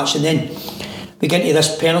before the match. And then we get into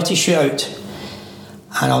this penalty shootout,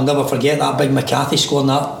 and I'll never forget that big McCarthy scoring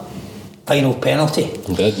that final penalty.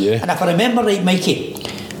 Did, yeah. And if I remember right, Mikey,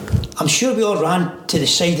 I'm sure we all ran to the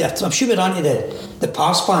side. I'm sure we ran to the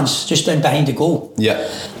Pars fans just down behind the goal. Yeah.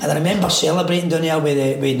 And I remember celebrating down there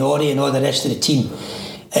with Norrie and all the rest of the team,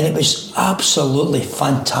 and it was absolutely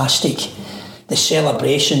fantastic. The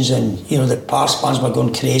celebrations, and the Pars fans were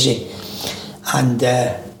going crazy, and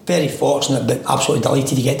very fortunate, but absolutely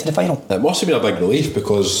delighted to get to the final. It must have been a big relief,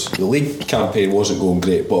 because the league campaign wasn't going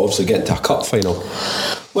great, but obviously getting to a cup final.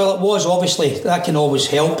 Well, it was, obviously. That can always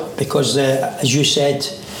help, because as you said,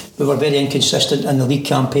 we were very inconsistent in the league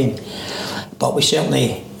campaign, but we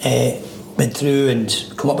certainly went through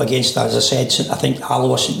and come up against, as I said, I think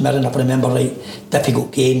Alloa, St Mirren, if I remember right,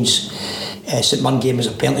 difficult games. St Mirren game was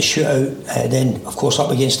a penalty shootout, then of course up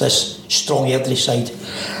against this strong Airdrie side,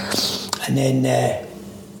 and then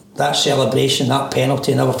that celebration, that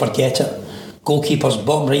penalty, never forget it. Goalkeeper's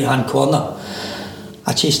bottom right hand corner,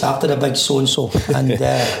 I chased after the big so-and-so, and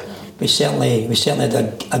we certainly had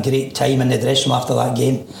a great time in the dressing room after that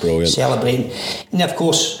game. Brilliant. Celebrating. And then of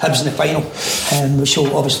course Hibs in the final, which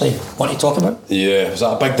you'll obviously want to talk about. Yeah, was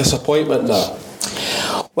that a big disappointment,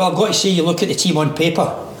 that? Well, I've got to say, you look at the team on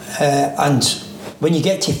paper, and when you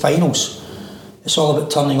get to finals, it's all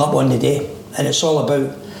about turning up on the day, and it's all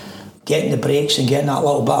about getting the breaks and getting that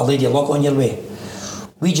little bit of lady luck on your way.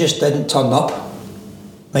 We just didn't turn up,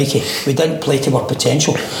 Mikey. We didn't play to our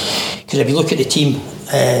potential, because if you look at the team,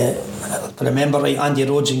 if I remember right, Andy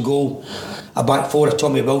Rhodes in goal, a back four of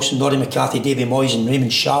Tommy Wilson, Norrie McCarthy, Davy Moyes and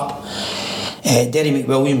Raymond Sharp, Derry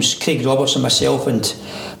McWilliams, Craig Roberts and myself, and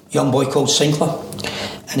a young boy called Sinclair,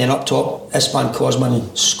 and then up top Ispan Cosman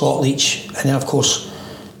and Scott Leach, and then of course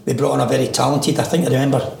we brought on a very talented, I think I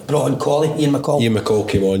remember, brought on Ian McCall. Ian McCall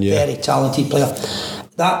came on, yeah. Very talented player.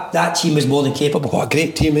 That team was more than capable. What a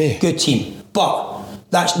great team, eh? Good team. But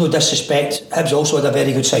that's no disrespect. Hibs also had a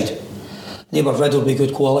very good side. They were riddled with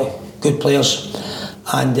good quality, good players,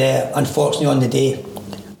 and unfortunately on the day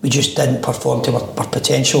we just didn't perform to our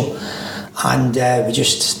potential, and it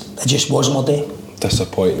just wasn't our day.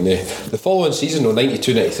 Disappointing, eh? The following season,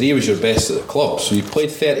 92-93 was your best at the club, so you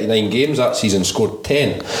played 39 games that season, scored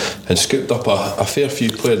 10 and scooped up a fair few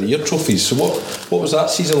Player of the Year trophies. So what was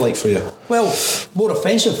that season like for you? Well, more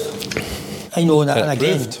offensive, I know, and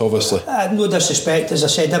again, obviously. No disrespect, as I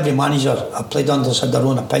said, every manager I've played under has had their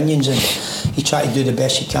own opinions, and you try to do the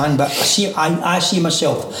best you can, but I see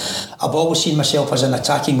myself, I've always seen myself as an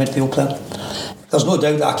attacking midfield player. There's no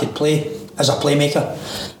doubt that I could play as a playmaker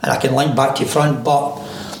and I can link back to front, but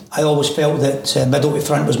I always felt that middle to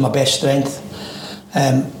front was my best strength.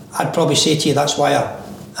 I'd probably say to you that's why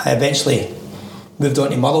I eventually moved on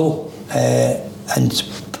to Motherwell and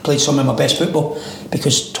played some of my best football,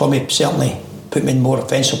 because Tommy certainly put me in more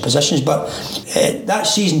offensive positions. But that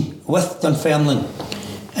season with Dunfermline,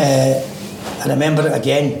 I remember it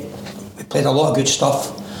again, we played a lot of good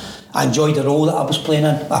stuff. I enjoyed the role that I was playing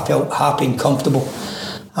in. I felt happy and comfortable,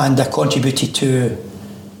 and I contributed to,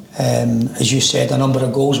 as you said, a number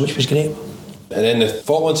of goals, which was great. And then the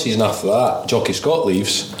following season after that, Jockey Scott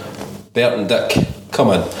leaves, Bert and Dick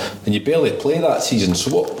come in, and you barely play that season.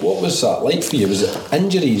 So what was that like for you? Was it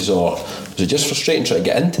injuries, or was it just frustrating trying to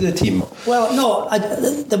get into the team? Well, no,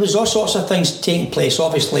 there was all sorts of things taking place.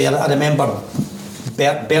 Obviously, I remember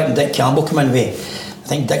Bert and Dick Campbell come in with, I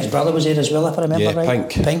think Dick's brother was there as well, if I remember right.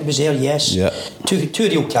 Pink was there, yes. Yeah. Two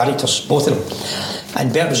real characters, both of them.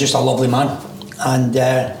 And Bert was just a lovely man. And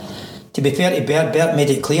to be fair to Bert made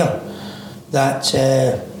it clear that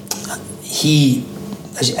he,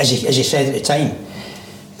 as he said at the time,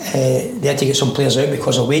 they had to get some players out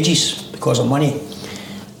because of wages, because of money.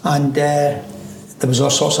 And there was all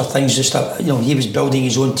sorts of things. Just he was building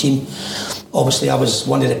his own team. Obviously, I was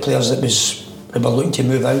one of the players that were looking to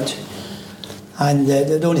move out. And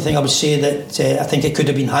the only thing I would say that I think it could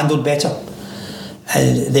have been handled better.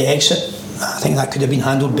 The exit, I think that could have been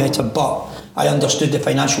handled better. But I understood the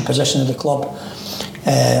financial position of the club.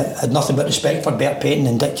 Had nothing but respect for Bert Payton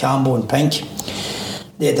and Dick Campbell and Pink.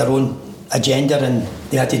 They had their own agenda and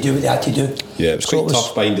they had to do what they had to do. Yeah, it was quite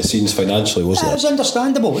tough behind the scenes financially, wasn't it? It was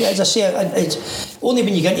understandable. As I say, it's only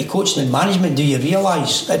when you get into coaching and management do you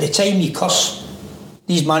realise at the time you curse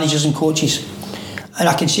these managers and coaches. And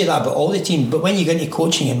I can say that about all the team, but when you get into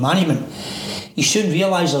coaching and management, you soon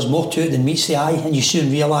realise there's more to it than meets the eye, and you soon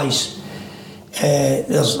realise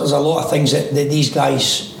there's a lot of things that these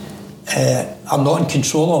guys are not in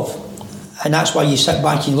control of. And that's why you sit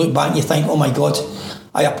back and you look back and you think, oh my God,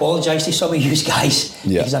 I apologise to some of you guys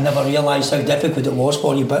because I never realised how difficult it was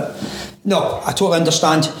for you. But no, I totally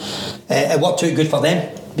understand. It worked out good for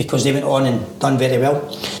them because they went on and done very well.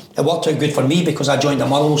 It worked out good for me because I joined the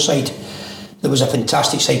Motherwell side. There was a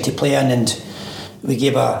fantastic side to play in, and we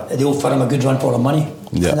gave the old firm a good run for our money.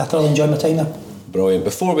 And I thoroughly enjoyed my time there. Brilliant.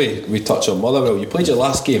 Before we touch on Motherwell, you played your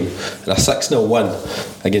last game in a 6-0 win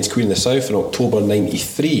against Queen of the South in October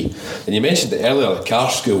 '93, and you mentioned it earlier, the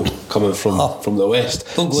car school coming from the west.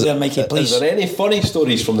 Don't go there, Mikey, please. Is there any funny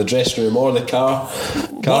stories from the dressing room or the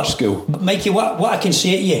car school? Mikey, what I can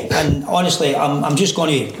say to you, and honestly, I'm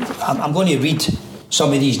going to read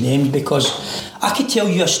some of these names because I could tell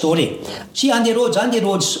you a story. See, Andy Rhodes,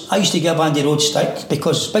 I used to give Andy Rhodes stick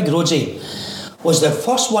because Big Rhodesy was the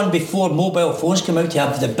first one before mobile phones came out to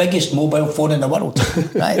have the biggest mobile phone in the world.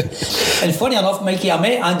 Right? And funny enough, Mikey, I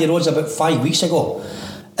met Andy Rhodes about 5 weeks ago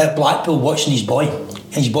at Blackpool watching his boy,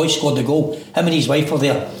 and his boy scored the goal. Him and his wife were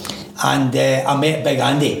there, and I met Big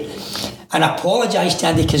Andy, and I apologised to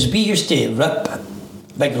Andy because we used to rip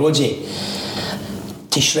Big Rhodesy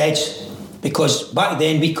to shreds. Because back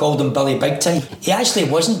then we called him Billy Big Time. He actually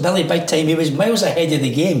wasn't Billy Big Time, he was miles ahead of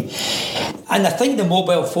the game. And I think the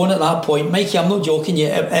mobile phone at that point, Mikey, I'm not joking you,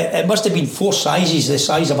 it must have been 4 sizes the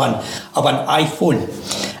size of an iPhone.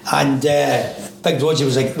 And Big Roger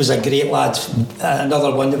was a great lad,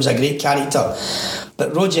 another one that was a great character.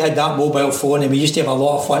 But Roger had that mobile phone and we used to have a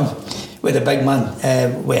lot of fun with the big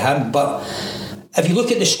man, with him. But if you look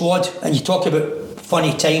at the squad and you talk about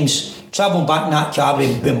funny times, travelling back in that car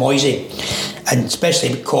with Moisey, and especially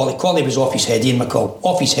with Colley. Colley was off his head, Ian McCall,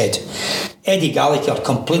 off his head. Eddie Gallagher,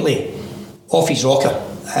 completely off his rocker.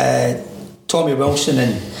 Tommy Wilson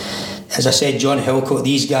and, as I said, John Hillcoat,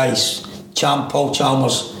 these guys, Paul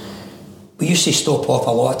Chalmers, we used to stop off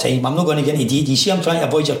a lot of time. I'm not going to get into details. See, I'm trying to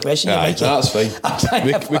avoid your question. Yeah, that's fine.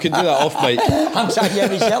 We can do that off mic. I'm trying, yeah,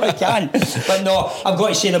 we certainly can. But no, I've got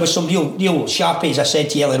to say there was some real Sharpies, I said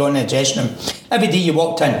to you earlier on in the dressing room. Every day you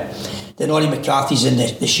walked in, the Norrie McCarthy's and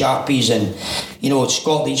the Sharpies, and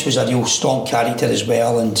Scott Leach was a real strong character as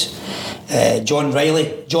well, and John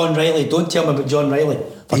Riley, don't tell me about John Riley.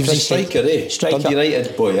 He was a striker, eh? Dundee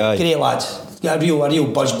United boy, aye. Great lad, a real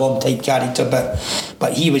buzz bomb type character,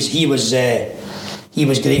 but he was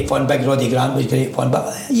great fun. Big Roddy Grant was great fun.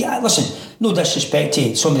 But yeah, listen, no disrespect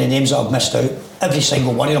to some of the names that I've missed out. Every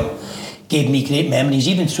single one of them gave me great memories,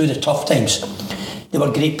 even through the tough times. They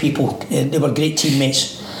were great people. They were great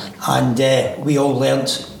teammates, and we all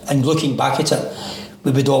learned. And looking back at it,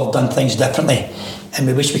 we would all have done things differently, and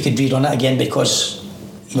we wish we could rerun it again because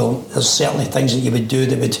there's certainly things that you would do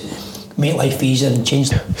that would make life easier and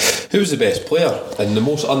change them. Who was the best player and the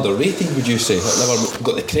most underrated, would you say? That never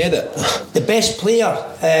got the credit. The best player.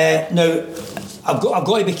 Now, I've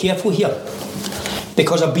got to be careful here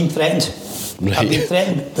because I've been threatened. Right. I've been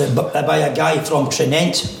threatened by a guy from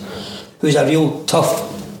Trinent who's a real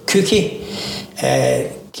tough cookie.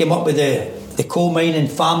 Came up with the coal mining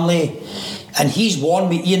family. And he's warned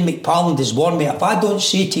me, Ian McParland has warned me, if I don't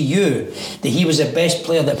say to you that he was the best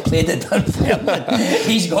player that played at Dunfermline,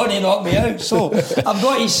 he's going to knock me out. So I've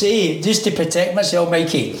got to say, just to protect myself,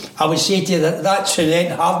 Mikey, I would say to you that Trinent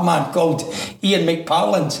half-man called Ian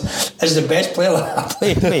McParland is the best player that I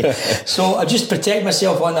played with. So I just protect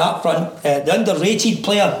myself on that front. The underrated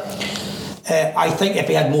player, I think if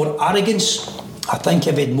he had more arrogance, I think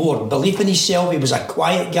if he had more belief in himself, he was a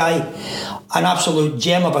quiet guy, an absolute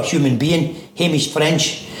gem of a human being, Hamish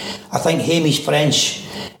French. I think Hamish French,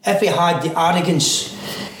 if he had the arrogance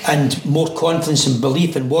and more confidence and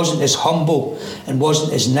belief and wasn't as humble and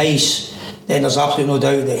wasn't as nice, then there's absolutely no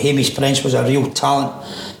doubt that Hamish French was a real talent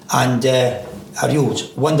and a real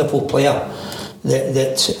wonderful player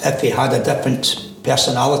that if he had a different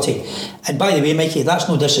personality. And by the way, Mikey, that's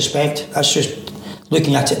no disrespect, that's just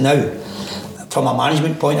looking at it now. From a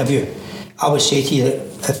management point of view, I would say to you that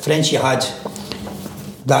if Frenchy had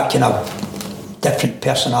that kind of different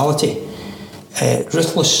personality.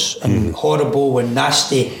 Ruthless and horrible and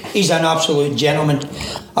nasty. He's an absolute gentleman,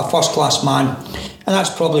 a first-class man, and that's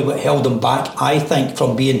probably what held him back, I think,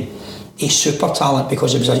 from being a super talent,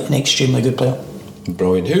 because he was an extremely good player.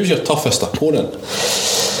 Brilliant. Who's your toughest opponent?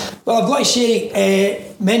 Well, I've got to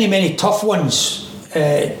say many tough ones,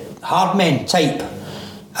 hard men type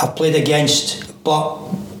I've played against, but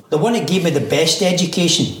the one that gave me the best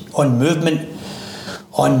education on movement,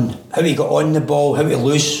 on how he got on the ball, how to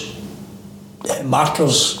lose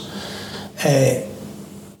markers,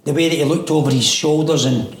 the way that he looked over his shoulders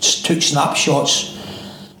and took snapshots.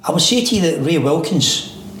 I would say to you that Ray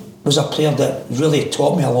Wilkins was a player that really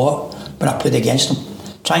taught me a lot when I played against him,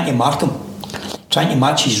 trying to mark him, trying to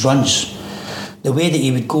match his runs, the way that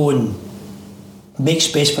he would go and make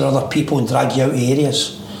space for other people and drag you out of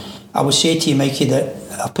areas. I would say to you, Mikey, that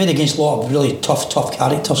I've played against a lot of really tough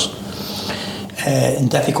characters and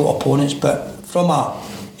difficult opponents, but from a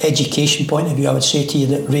education point of view, I would say to you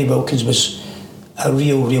that Ray Wilkins was a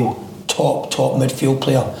real top midfield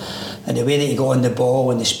player, and the way that he got on the ball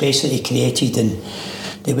and the space that he created and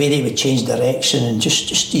the way that he would change direction and just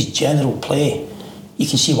his general play, you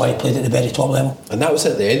can see why he played at the very top level. And that was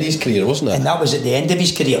at the end of his career, wasn't it? And that was at the end of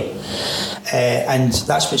his career, and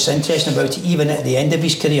that's what's interesting about it. Even at the end of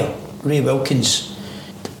his career, Ray Wilkins,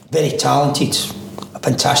 very talented, a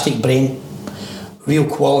fantastic brain, real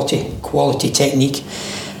quality technique.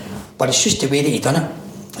 But it's just the way that he done it.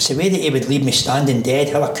 It's the way that he would leave me standing dead.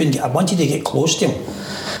 How I wanted to get close to him.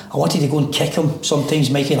 I wanted to go and kick him sometimes,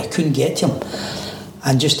 Mikey, and I couldn't get to him.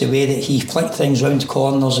 And just the way that he flicked things round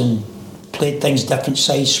corners and played things different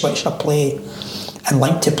sides, switched a play, and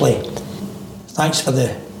linked to play. Thanks for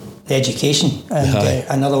the education. And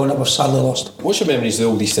another one that was sadly lost. What's your memories of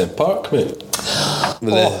the old East End Park, mate?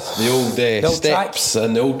 With the old steps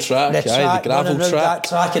and the old track, the gravel track. That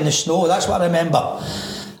track in the snow, that's what I remember.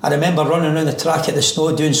 I remember running around the track at the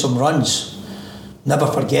snow doing some runs. Never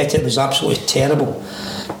forget it was absolutely terrible.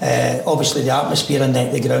 Obviously the atmosphere in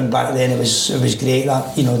the ground back then, it was great.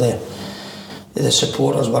 That, you know, the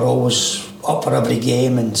supporters were always up for every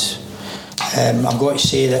game, and I've got to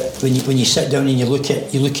say that when you sit down and you look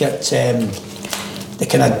at the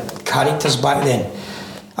kind of characters back then,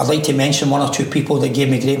 I'd like to mention one or two people that gave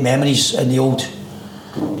me great memories in the old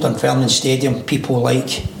Dunfermline Stadium. People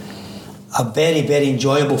like a very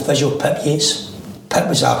enjoyable physio, Pip Yates. Pip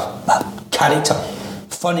was a character,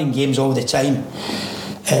 fun in games all the time.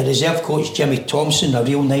 Reserve coach Jimmy Thompson, a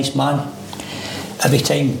real nice man. Every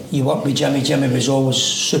time you worked with Jimmy was always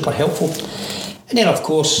super helpful. And then of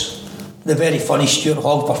course the very funny Stuart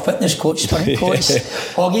Hogg, our fitness coach,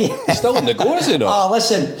 Hoggy. He's still in the go, is he not? Oh,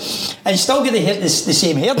 listen, and still get the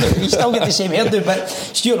same hairdo. He still get the same hairdo, but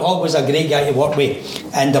Stuart Hogg was a great guy to work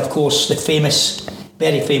with. And of course the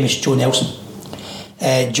very famous Joe Nelson.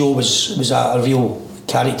 Joe was a real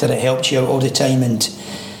character that helped you out all the time, and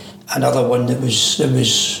another one that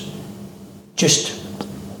was just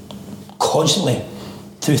constantly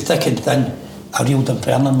through thick and thin a real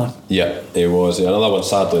Dunfermline man. Yeah, he was. Another one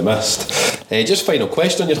sadly missed. Just final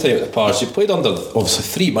question on your time at the Pars. You played under obviously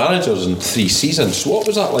 3 managers in 3 seasons. What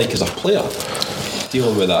was that like as a player,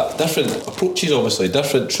 dealing with that? Different approaches, obviously,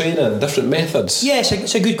 different training, different methods. Yeah,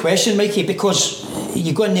 it's a good question, Mikey, because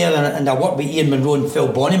you go in there and I work with Ian Munro and Phil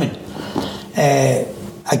Bonnyman.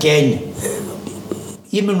 Again,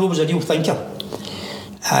 Ian Munro was a real thinker.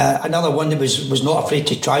 Another one that was not afraid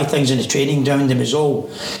to try things in the training ground. There was all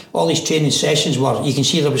these training sessions where you can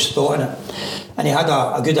see there was thought in it. And he had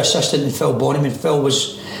a good assistant in Phil Bonnyman. Phil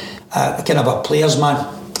was a kind of a player's man,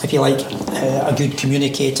 if you like, a good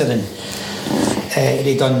communicator, and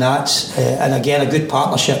he done that. And again, a good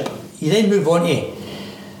partnership. You then move on to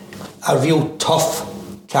a real tough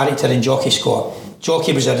character in Jockey Scott.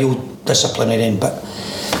 Jockey was a real disciplinarian, but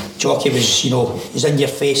Jockey was, he's in your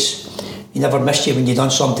face. He never missed you when you done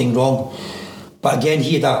something wrong. But again,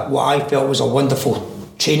 he had what I felt was a wonderful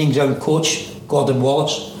training ground coach, Gordon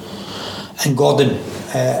Wallace. And Gordon,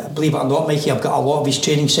 believe it or not, Mikey, I've got a lot of his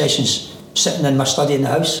training sessions sitting in my study in the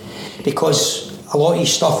house, because a lot of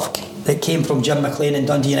his stuff that came from Jim McLean and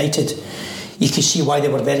Dundee United, you can see why they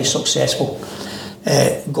were very successful.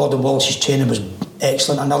 Gordon Wallace's training was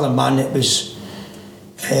excellent. Another man that was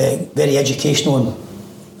very educational on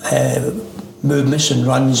movements and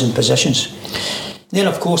runs and positions. Then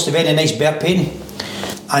of course the very nice Bert Payton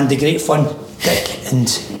and the great fun Dick and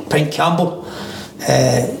Pink Campbell,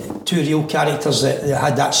 2 real characters that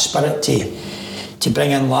had that spirit to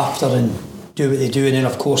bring in laughter and do what they do. And then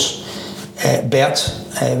of course Bert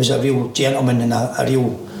was a real gentleman and a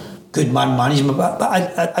real good man management, but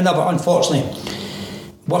I never, unfortunately,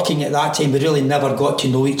 working at that time, we really never got to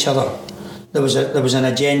know each other. There was an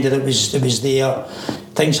agenda that was there.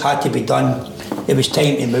 Things had to be done. It was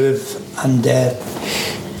time to move, and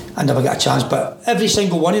I never got a chance. But every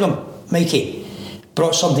single one of them, Mikey,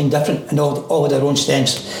 brought something different and all their own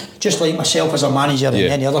strengths. Just like myself as a manager and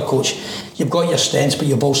any other coach, you've got your strengths, but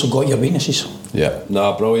you've also got your weaknesses. Yeah,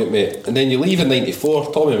 brilliant, mate. And then you leave in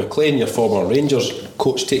 '94. Tommy McLean, your former Rangers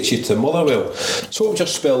coach, takes you to Motherwell. So what was your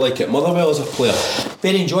spell like at Motherwell as a player?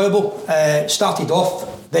 Very enjoyable. Started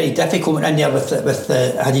off very difficult, went in there with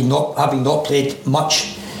having not played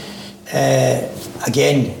much.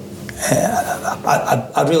 Again,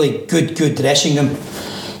 a really good dressing room,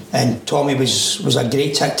 and Tommy was a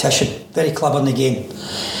great tactician, very clever in the game.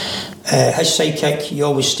 His sidekick, he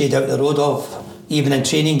always stayed out the road of, even in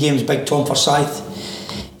training games. Big Tom Forsyth,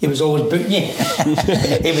 he was always booting you.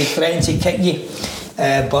 He would threaten to kick you.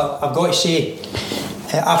 But I've got to say,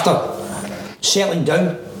 after settling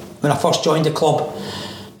down when I first joined the club,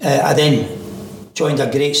 I then joined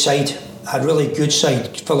a great side, a really good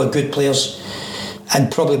side, full of good players,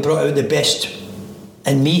 and probably brought out the best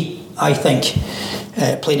in me, I think,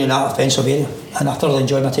 playing in that offensive area. And I thoroughly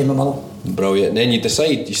enjoyed my time at Motherwell. Brilliant. And then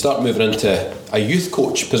you start moving into a youth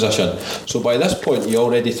coach position. So by this point, you're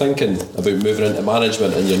already thinking about moving into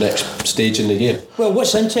management in your next stage in the game. Well,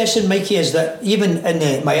 what's interesting, Mikey, is that even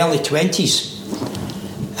in my early 20s,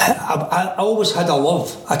 I always had a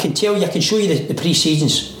love. I can show you the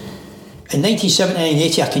pre-seasons. In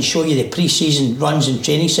 1979-80, I can show you the pre-season runs and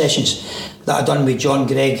training sessions that I done with John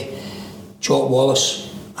Gregg, Jock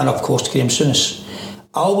Wallace, and of course Graham Souness.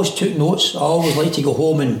 I always took notes. I always liked to go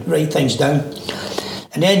home and write things down.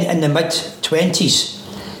 And then in the mid-20s,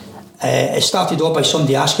 it started off by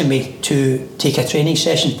somebody asking me to take a training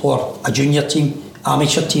session for a junior team,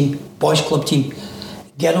 amateur team, boys club team,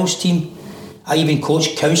 girls team. I even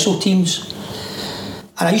coached council teams.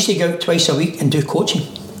 And I used to go out twice a week and do coaching.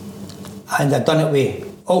 And I'd done it with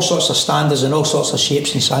all sorts of standards and all sorts of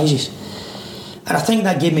shapes and sizes. And I think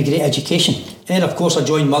that gave me great education. And then, of course, I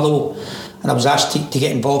joined Motherwell, and I was asked to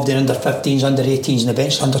get involved in under 15s, under 18s, and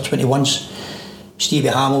eventually under 21s. Stevie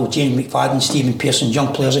Hamill, James McFadden, Stephen Pearson,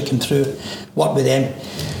 young players that came through, worked with them.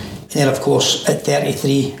 And then, of course, at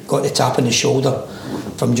 33, got the tap on the shoulder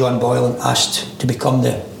from John Boyle and asked to become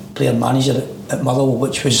the player manager at Motherwell,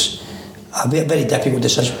 which was a very difficult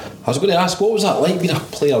decision. I was going to ask, what was that like being a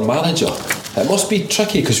player manager? It must be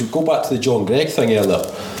tricky, because we go back to the John Gregg thing earlier.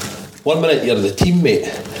 1 minute you're the teammate,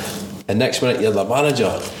 and next minute you're the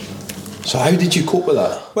manager. So how did you cope with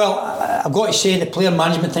that? Well, I've got to say, the player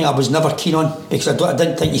management thing I was never keen on, because I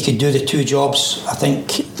didn't think you could do the two jobs. I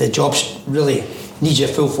think the jobs really need your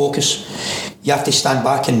full focus. You have to stand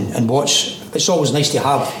back and watch. It's always nice to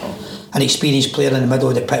have an experienced player in the middle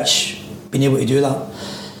of the pitch being able to do that.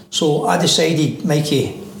 So I decided,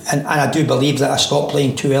 Mikey, and I do believe that I stopped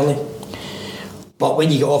playing too early. But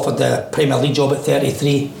when you get offered the Premier League job at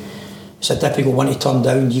 33, it's a difficult one to turn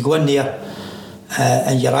down. You go in there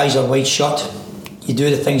and your eyes are wide shut. You do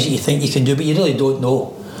the things that you think you can do, but you really don't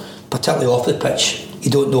know, particularly off the pitch.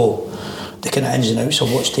 You don't know the kind of ins and outs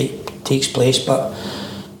of what takes place. But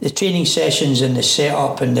the training sessions and the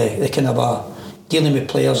setup and the kind of dealing with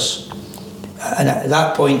players. And at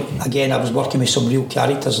that point, again, I was working with some real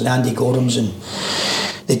characters, the Andy Gorhams and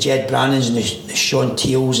the Jed Brannans and the Sean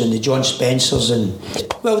Teals and the John Spencers. And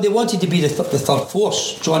well, they wanted to be the third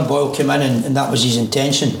force. John Boyle came in and that was his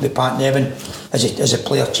intention with Pat Nevin as a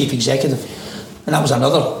player chief executive. And that was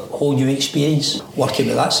another whole new experience, working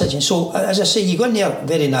with that situation. So, as I say, you go in there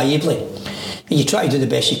very naively and you try to do the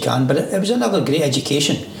best you can, but it was another great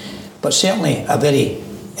education, but certainly a very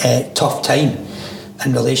tough time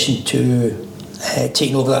in relation to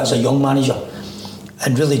taking over that as a young manager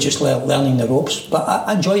and really just learning the ropes. But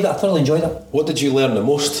I enjoyed it, I thoroughly enjoyed it. What did you learn the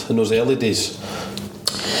most in those early days?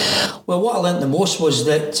 Well, what I learned the most was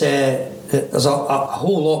that there's a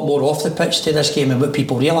whole lot more off the pitch to this game than what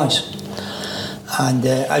people realise. And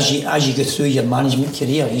as you go through your management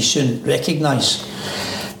career, you soon recognise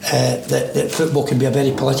that football can be a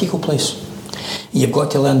very political place. You've got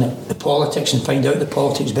to learn the politics and find out the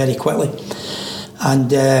politics very quickly. And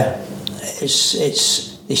they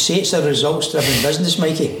say it's a results-driven business,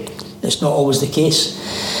 Mikey. It's not always the case.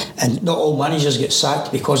 And not all managers get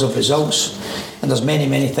sacked because of results. And there's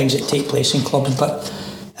many things that take place in clubs. But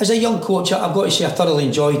as a young coach, I've got to say I thoroughly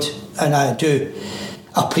enjoyed, and I do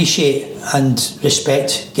appreciate and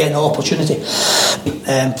respect getting the opportunity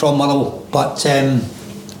from Motherwell. But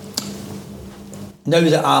now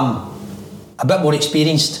that I'm a bit more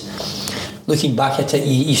experienced, looking back at it,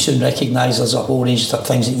 you soon recognise there's a whole range of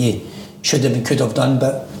things that you should have and could have done.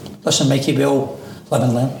 But listen, Mikey, we all live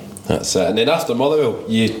and learn. That's it. And then after Motherwell,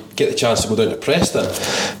 you get the chance to go down to Preston.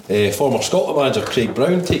 Former Scotland manager Craig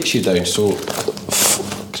Brown takes you down. So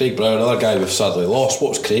Craig Brown, another guy we've sadly lost. What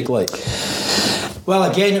was Craig like? Well,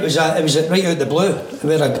 again, it was right out the blue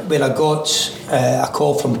where I got a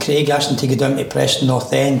call from Craig asking to go down to Preston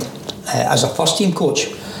North End as a first team coach.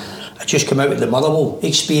 I just come out with the Motherwell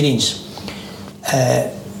experience.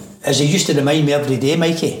 As he used to remind me every day,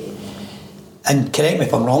 Mikey, and correct me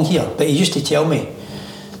if I'm wrong here, but he used to tell me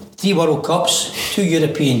 3 World Cups, 2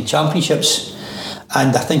 European Championships,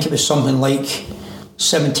 and I think it was something like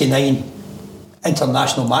 79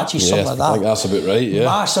 international matches, something like that. I think that's about right,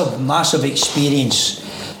 yeah. Massive experience.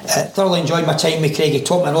 Thoroughly enjoyed my time with Craig. He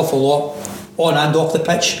taught me an awful lot on and off the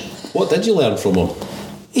pitch. What did you learn from him?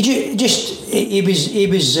 He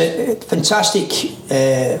was a fantastic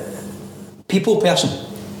people person,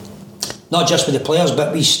 not just with the players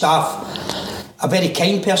but with staff. A very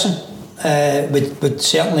kind person, would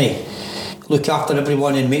certainly look after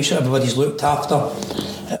everyone and make sure everybody's looked after.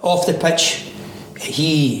 Off the pitch,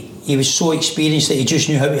 he was so experienced that he just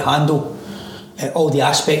knew how to handle all the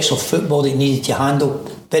aspects of football that he needed to handle.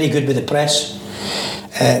 Very good with the press,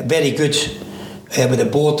 very good with the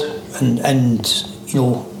board, and you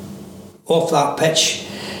know, off that pitch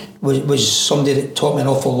was somebody that taught me an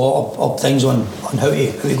awful lot of things on how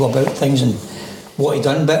to go about things and what he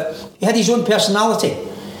done. But he had his own personality,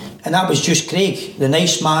 and that was just Craig, the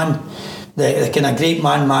nice man, the kind of great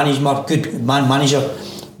man manager,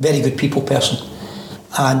 very good people person,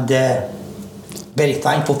 and very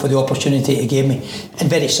thankful for the opportunity he gave me, and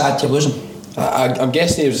very sad to lose him. I'm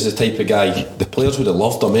guessing he was the type of guy the players would have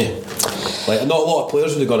loved him, eh? Like, not a lot of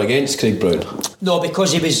players would have gone against Craig Brown. No,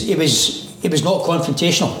 because he was not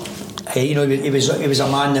confrontational. You know, he was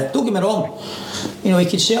a man that, don't get me wrong, you know, he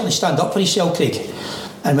could certainly stand up for himself, Craig,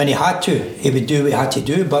 and when he had to, he would do what he had to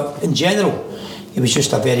do. But in general, he was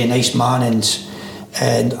just a very nice man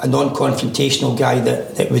and a non-confrontational guy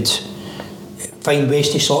that would find ways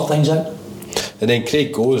to sort things out. And then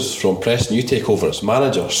Craig goes from Preston, you take over as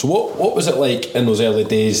manager. So what was it like in those early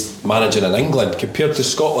days managing in England compared to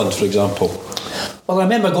Scotland, for example? Well, I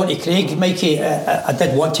remember going to Craig, Mikey. I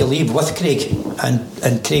did want to leave with Craig,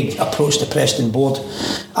 and Craig approached the Preston board.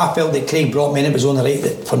 I felt that Craig brought me in, it was only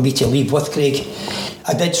right for me to leave with Craig.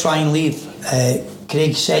 I did try and leave.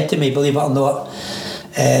 Craig said to me, believe it or not,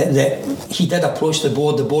 that he did approach the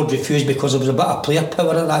board refused because there was a bit of player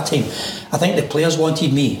power at that time. I think the players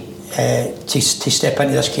wanted me to step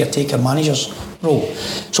into this caretaker manager's role.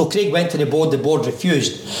 So Craig went to the board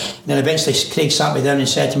refused, and then eventually Craig sat me down and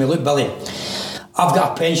said to me, look Billy, I've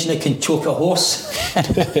got a pension that can choke a horse.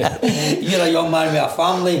 You're a young man with a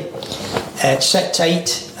family, sit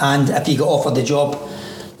tight, and if you get offered the job,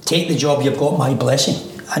 take the job, you've got my blessing.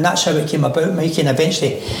 And that's how it came about, Mike. And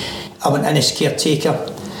eventually I went in as caretaker.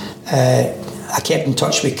 I kept in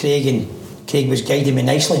touch with Craig, and Craig was guiding me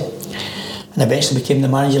nicely, and eventually became the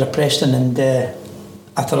manager of Preston, and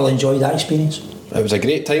I thoroughly enjoyed that experience. It was a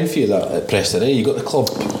great time for you that at Preston, eh? You got the club,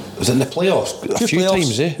 was it in the playoffs? A few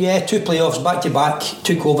times, eh? Yeah, 2 playoffs back to back.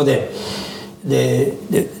 Took over the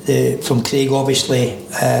from Craig, obviously.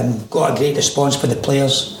 Got a great response for the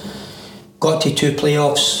players. Got to 2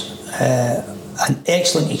 playoffs. An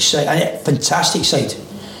excellent side, a fantastic side.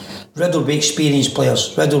 Riddleby experienced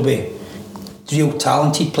players. Riddleby, real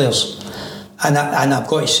talented players. And I've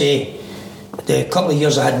got to say, the couple of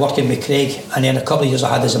years I had working with Craig, and then a couple of years I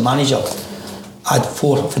had as a manager, I had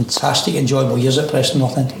 4 fantastic, enjoyable years at Preston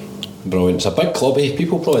North End. Brilliant. It's a big club, eh?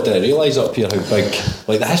 People probably didn't realise up here how big,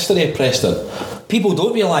 like the history of Preston. People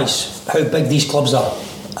don't realise how big these clubs are.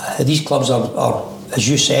 These clubs are, as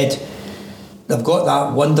you said, they've got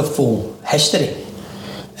that wonderful history.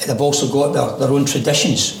 They've also got their own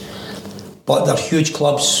traditions. But they're huge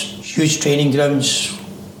clubs, huge training grounds,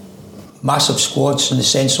 massive squads in the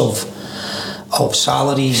sense of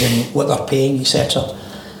salaries and what they're paying, etc.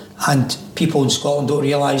 And people in Scotland don't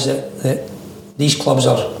realise that these clubs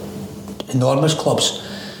are enormous clubs,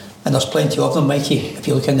 and there's plenty of them, Mikey. If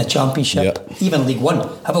you look in the Championship, even League One,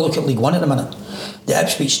 have a look at League One at the minute. The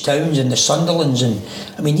Ipswich Towns and the Sunderlands, and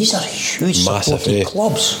I mean, these are huge supporting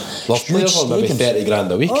clubs. Lots of players on maybe 30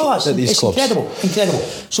 grand a week at these clubs. Incredible.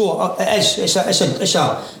 So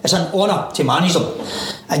it's an honour to manage them,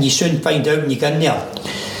 and you soon find out when you get in there.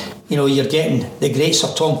 You know, you're getting the great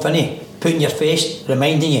Sir Tom Finney put in your face,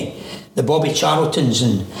 reminding you, the Bobby Charltons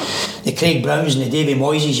and the Craig Browns and the Davy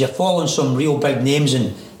Moyses. You're following some real big names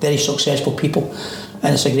and very successful people,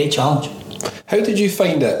 and it's a great challenge. How did you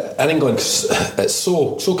find it in England? It's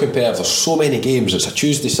so competitive, there's so many games, it's a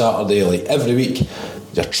Tuesday, Saturday, like every week.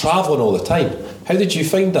 You're travelling all the time. How did you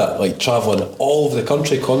find that, like travelling all over the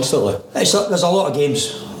country constantly? There's a lot of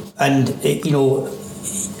games. and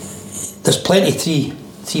there's plenty,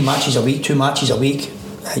 three matches a week, 2 matches a week.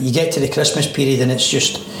 You get to the Christmas period and it's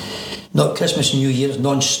just not Christmas and New Year's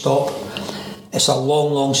non-stop. It's a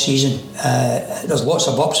long season. There's lots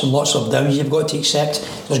of ups and lots of downs you've got to accept.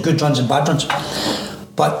 There's good runs and bad runs,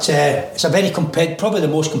 but it's a very probably the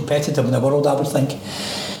most competitive in the world, I would think,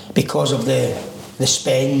 because of the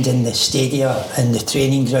spend and the stadia and the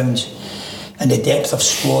training grounds and the depth of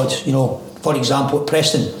squad. For example, at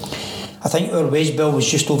Preston, I think our wage bill was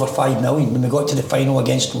just over 5 million when we got to the final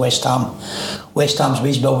against West Ham. West Ham's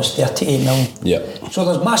wage bill was 38 million. Yeah. So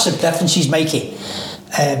there's massive differences, Mikey,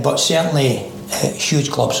 but certainly huge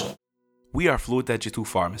clubs. We are Flow Digital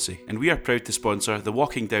Pharmacy, and we are proud to sponsor the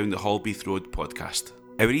Walking Down the Holbeath Road podcast.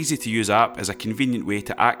 Our easy-to-use app is a convenient way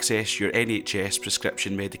to access your NHS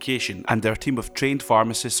prescription medication, and our team of trained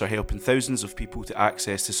pharmacists are helping thousands of people to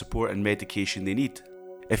access the support and medication they need.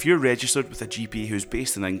 If you're registered with a GP who's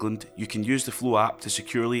based in England, you can use the Flow app to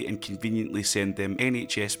securely and conveniently send them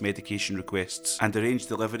NHS medication requests and arrange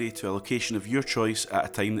delivery to a location of your choice at a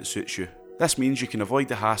time that suits you. This means you can avoid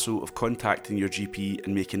the hassle of contacting your GP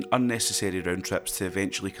and making unnecessary round trips to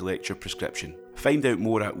eventually collect your prescription. Find out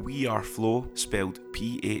more at weareflow, spelled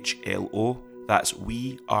PHLO, that's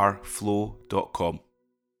weareflow.com.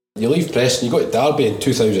 You leave Preston, you go to Derby in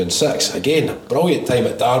 2006. Again, brilliant time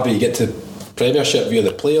at Derby. You get to Premiership via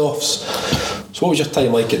the playoffs. So what was your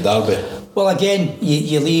time like at Derby? Well, again,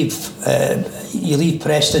 you leave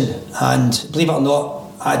Preston, and believe it or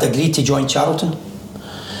not, I'd agreed to join Charlton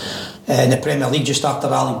in the Premier League just after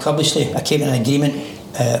Alan Curbishley. I came to an agreement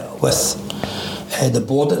with the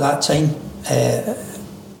board at that time,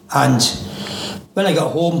 and when I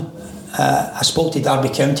got home, I spoke to Derby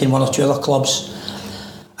County and 1 or 2 other clubs,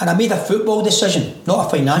 and I made a football decision, not a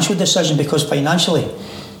financial decision, because financially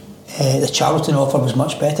the Charlton offer was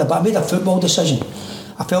much better, but I made a football decision.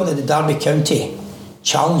 I felt that the Derby County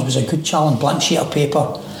challenge was a good challenge, blank sheet of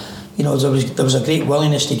paper. There was a great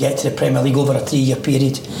willingness to get to the Premier League over a 3-year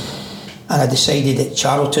period, and I decided that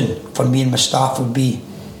Charlton, for me and my staff, would be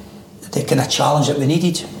the kind of challenge that we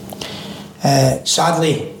needed.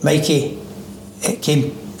 Sadly, Mikey,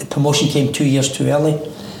 the promotion came 2 years too early.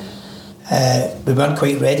 We weren't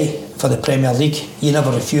quite ready for the Premier League. You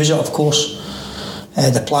never refuse it, of course.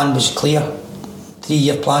 The plan was clear,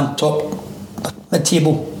 3-year plan, top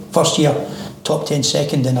mid-table first year, top 10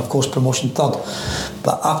 second, and of course promotion third.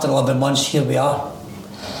 But after 11 months, here we are,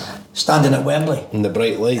 standing at Wembley. In the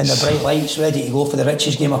bright lights. Ready to go for the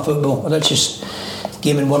richest game of football, the richest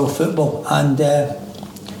game in world football. And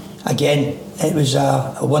again, it was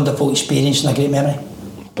a wonderful experience and a great memory.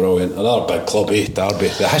 Brilliant. Another big club, Derby.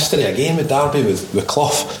 The history again with Derby with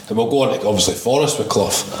Clough. And we'll go on to obviously Forest with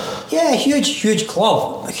Clough. Yeah, huge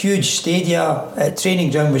club, a huge stadia. Training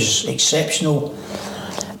ground was exceptional.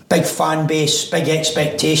 Big fan base, big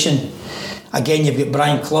expectation. Again, you've got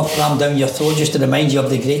Brian Clough rammed down your throat just to remind you of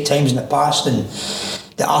the great times in the past, and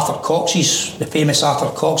the Arthur Coxes, the famous Arthur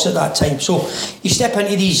Cox at that time. So you step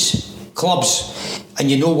into these clubs and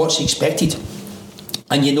you know what's expected,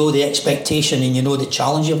 and you know the expectation, and you know the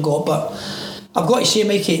challenge you've got. But I've got to say,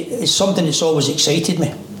 Mikey, it's something that's always excited me.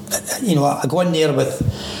 I go in there with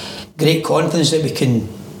great confidence that we can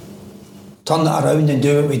turn it around and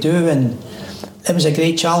do what we do, and it was a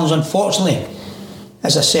great challenge. Unfortunately,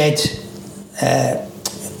 as I said,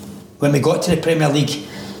 when we got to the Premier League,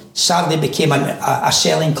 sadly it became a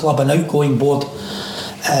selling club, an outgoing board,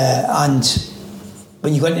 and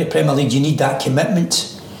when you go into the Premier League, you need that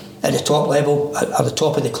commitment at the top level, at the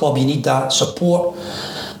top of the club. You need that support,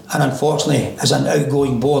 and unfortunately, as an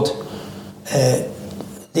outgoing board,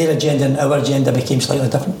 their agenda and our agenda became slightly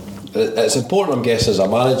different. It's important, I'm guessing, as a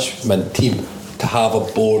management team to have a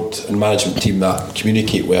board and management team that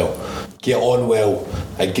communicate well, get on well,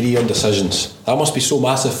 agree on decisions. That must be so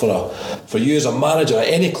massive for you as a manager at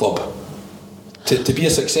any club. To be a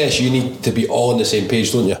success, you need to be all on the same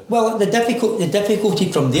page, don't you? Well, the difficulty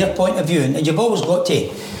from their point of view, and you've always got to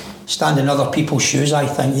stand in other people's shoes, I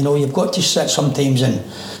think. You've got to sit sometimes and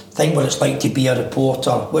think what it's like to be a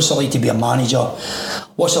reporter, what's it like to be a manager,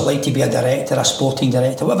 what's it like to be a director, a sporting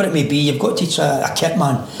director, whatever it may be. You've got to try, a kit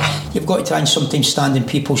man, you've got to try and sometimes stand in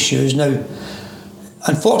people's shoes. Now,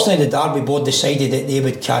 unfortunately, the Derby board decided that they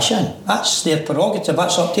would cash in. That's their prerogative,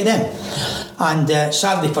 that's up to them. And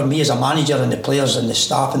sadly for me as a manager, and the players and the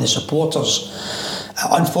staff and the supporters,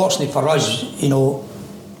 unfortunately for us,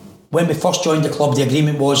 when we first joined the club, the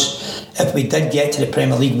agreement was if we did get to the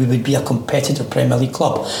Premier League, we would be a competitive Premier League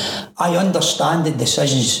club. I understand that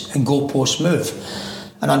decisions and goalposts move,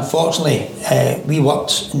 and unfortunately we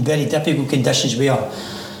worked in very difficult conditions where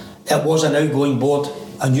it was an outgoing board,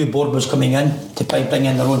 a new board was coming in to bring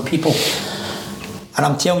in their own people. And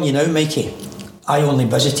I'm telling you now, Mikey, I only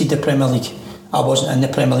visited the Premier League. I wasn't in the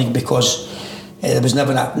Premier League because there was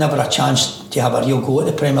never a chance to have a real go at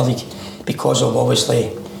the Premier League because of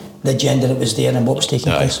obviously the agenda that was there and what was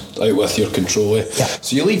taking place. Out with your control. Yeah.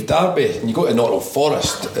 So you leave Derby and you go to Nottingham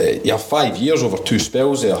Forest. You have 5 years over 2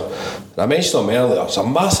 spells there. And I mentioned them earlier. It's a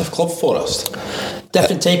massive club, Forest.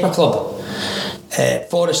 Different type of club.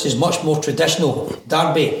 Forest is much more traditional.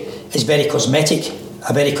 Derby is very cosmetic.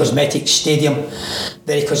 A very cosmetic stadium,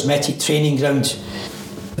 very cosmetic training ground.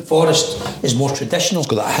 Forest is more traditional. It's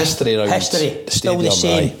got that history around. History, still the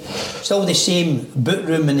same. Still the same boot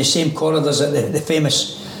room and the same corridors that the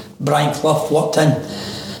famous Brian Clough worked in.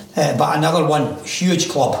 But another one, huge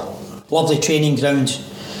club, lovely training ground,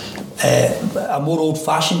 a more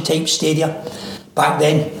old-fashioned type stadium back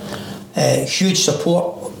then. Huge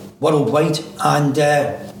support worldwide and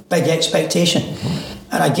big expectation.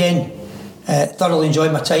 And again, thoroughly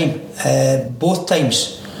enjoyed my time, both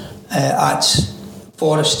times at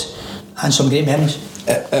Forest, and some great memories.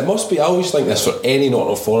 It must be, I always think this for any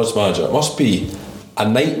Nottingham Forest manager, it must be a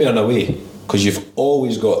nightmare in a way, because you've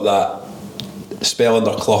always got that spell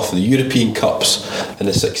under Clough, the European Cups and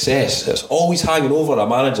the success. It's always hanging over a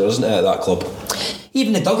manager, isn't it, at that club?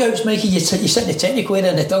 Even the dugouts, Mikey, you sit in the technical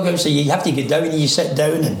area in the dugouts, so you have to go down and you sit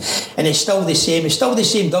down, and it's still the same. It's still the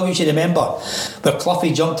same dugouts, you remember, where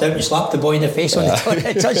Cloughie jumped out and slapped the boy in the face on the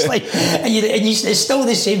touchline, and it's still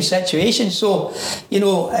the same situation. So, you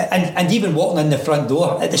know, and even walking in the front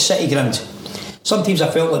door at the City Ground, sometimes I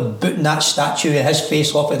felt like booting that statue of his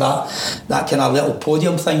face off of that kind of little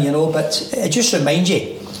podium thing, you know. But it just reminds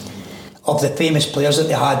you of the famous players that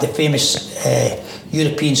they had, the famous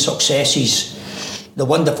European successes, the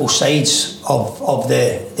wonderful sides of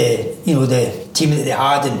the team that they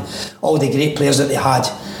had, and all the great players that they had.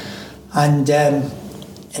 And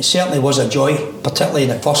it certainly was a joy, particularly in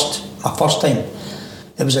my first time.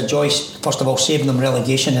 It was a joy, first of all, saving them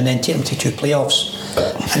relegation and then taking them to 2 playoffs.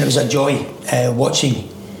 And it was a joy watching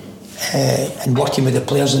and working with the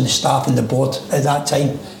players and the staff and the board at that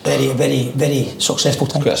time. Very, very, very successful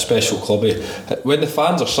time. Quite a special club. When the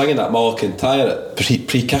fans are singing that Mulligan Tyre at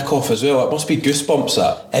pre-kick-off as well, it must be goosebumps.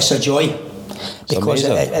 That it's a joy, because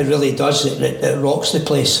it really does. It rocks the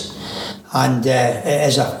place, and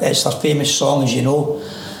it's their famous song, as you know.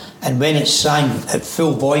 And when it's sang at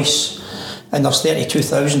full voice, and there's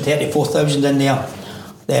 32,000, 34,000 in there,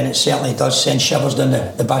 then it certainly does send shivers down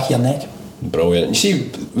the back of your neck. Brilliant. You see,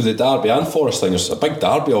 with the Derby and Forest thing, there's a big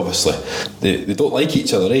derby, obviously. They don't like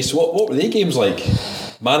each other, eh? So what were they games like?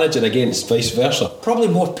 Managing against vice versa? Probably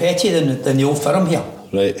more petty than the Old Firm here.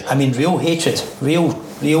 Right. I mean, real hatred. Real.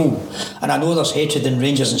 And I know there's hatred in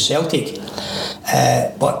Rangers and Celtic.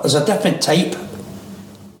 But there's a different type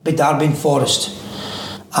with Derby and Forest.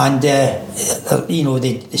 And, they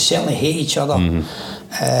certainly hate each other.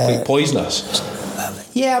 Mm-hmm. Like poisonous?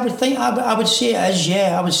 Yeah, I would think. I would say it is.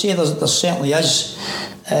 Yeah, I would say there certainly is,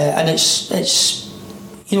 and it's it's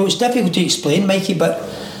difficult to explain, Mikey. But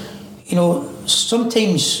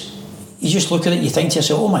sometimes you just look at it, and you think to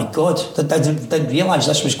yourself, "Oh my God, I didn't realise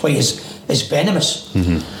this was quite as venomous."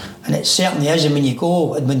 Mm-hmm. And it certainly is. And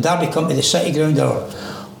when Derby come to the City Ground, or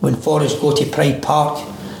when Forest go to Pride Park,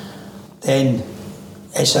 then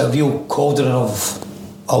it's a real cauldron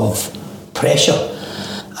of pressure.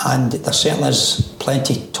 And there certainly is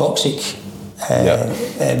plenty toxic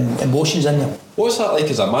emotions in there. What's that like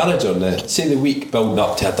as a manager? Say the week building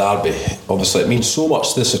up to a derby, obviously it means so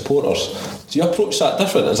much to the supporters. Do you approach that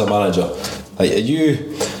different as a manager? Like, are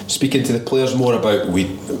you speaking to the players more about we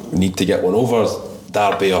need to get one over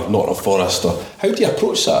Derby or Nottingham Forest, or how do you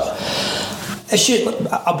approach that? It's just,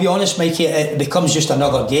 I'll be honest, Mikey, it becomes just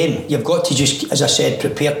another game. You've got to just, as I said,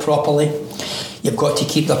 prepare properly. You've got to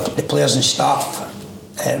keep the players and staff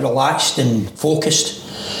relaxed and focused,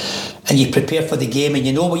 and you prepare for the game, and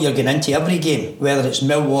you know what you're going into every game, whether it's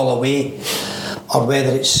Millwall away or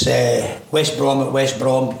whether it's West Brom at West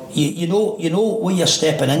Brom. You know what you're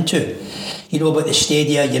stepping into. You know about the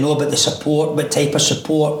stadia, you know about the support, what type of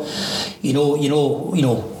support, you know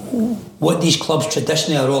what these clubs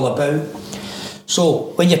traditionally are all about.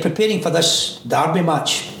 So when you're preparing for this Derby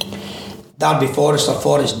match, Derby Forest or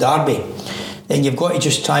Forest Derby, then you've got to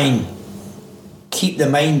just try and keep the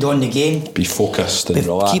mind on the game. Be focused and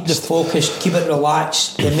relaxed. Keep the focus, keep it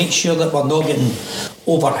relaxed, and make sure that we're not getting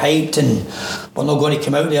overhyped and we're not going to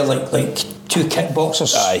come out there like 2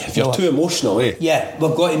 kickboxers. Aye, if you're too emotional, eh? Yeah,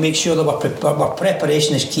 we've got to make sure that our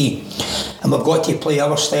preparation is key, and we've got to play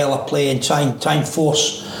our style of play and try and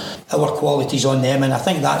force our qualities on them. And I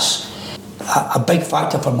think that's a big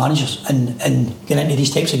factor for managers in getting into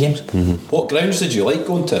these types of games. What grounds did you like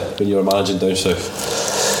going to when you were managing down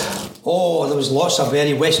south? Oh, there was lots of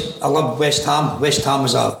I loved West Ham. West Ham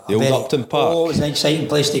was a The old very, Upton Park. Oh, it was an exciting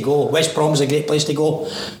place to go. West Brom was a great place to go.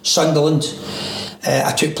 Sunderland.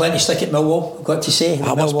 I took plenty of stick at Millwall, I've got to say.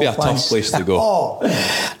 That must be a tough place to go. Oh,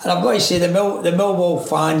 and I've got to say the Millwall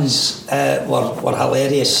fans were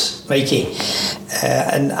hilarious, Mikey.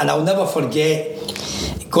 And I'll never forget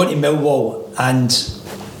going to Millwall, and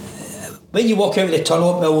when you walk out of the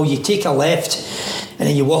tunnel at Millwall, you take a left and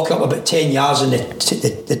then you walk up about 10 yards and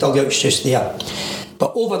the dugout's just there.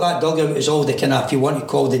 But over that dugout is all the kind of, if you want to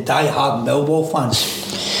call, the die-hard Millwall fans.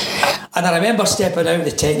 And I remember stepping out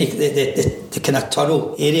the kind of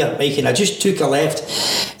tunnel area, Mike, and I just took a left,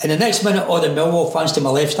 and the next minute all the Millwall fans to my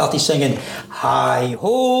left started singing "Hi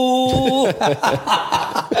Ho," and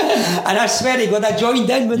I swear to God, I joined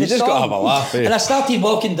in with the song. You just got to have a laugh, eh? And I started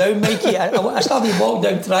walking down, Mikey. I started walking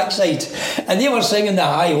down trackside, and they were singing the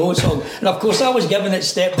 "Hi Ho" song, and of course I was giving it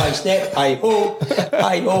step by step, "Hi Ho,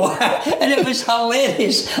 Hi Ho," and it was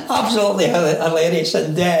hilarious, absolutely hilarious.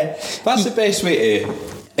 And that's the best way to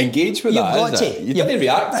engage with that, isn't it? You didn't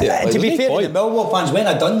react to it. Like, to be fair to the Millwall fans, when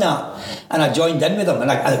I done that and I joined in with them and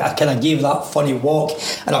I kind of gave that funny walk,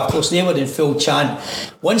 and of course they were in full chant.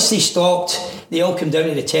 Once they stopped, they all came down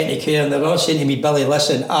to the technic here and they were all saying to me, "Billy,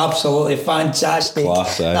 listen, absolutely fantastic.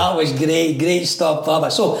 Class, that was great stuff, Baba."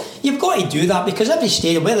 So you've got to do that, because every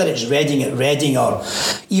stadium, whether it's Reading at Reading or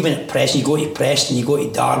even at Preston, you go to Preston, you go to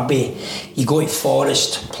Derby, you go to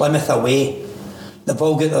Forest, Plymouth away, they've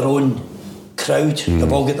all got their own crowd,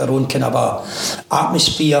 they've all got their own kind of a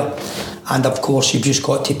atmosphere, and of course you've just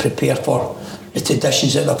got to prepare for the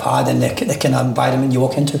traditions that they've had and the kind of environment you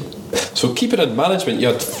walk into. So keeping in management,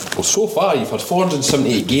 so far you've had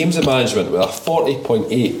 478 games in management with a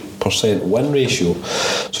 40.8% win ratio.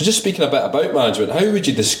 So just speaking a bit about management, how would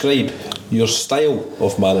you describe your style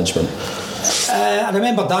of management? I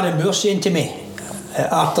remember Darren Moore saying to me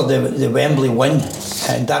after the Wembley win,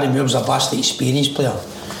 and Darren Moore was a vastly experienced player,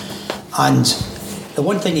 and the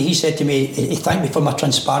one thing that he said to me, he thanked me for my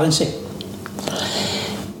transparency,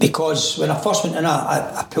 because when I first went in,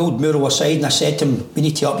 I pulled Muro aside and I said to him, "We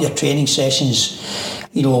need to up your training sessions."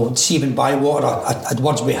 You know, Stephen Bywater, I had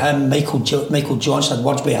words with him, Michael Johnson, I had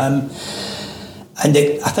words with him, and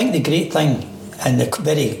I think the great thing and the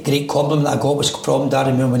very great compliment I got was from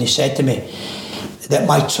Darren Moore when he said to me that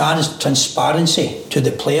my transparency to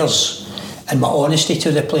the players and my honesty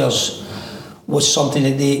to the players was something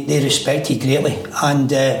that they respected greatly, and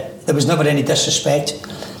there was never any disrespect,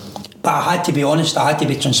 but I had to be honest, I had to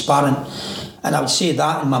be transparent, and I would say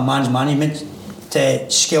that in my man's management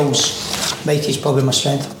skills, Mike, is probably my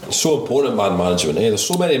strength. It's so important, man management, eh? There's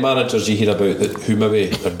so many managers you hear about who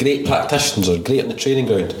maybe are great practitioners or great on the training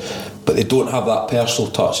ground, but they don't have that personal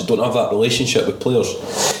touch, they don't have that relationship with players.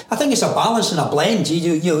 I think it's a balance and a blend.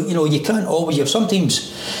 You can't always. You have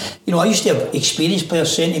sometimes. I used to have experienced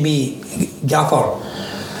players saying to me, "Gaffer,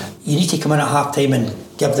 you need to come in at half time and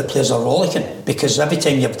give the players a rollicking, because every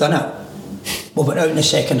time you've done it, we went out in the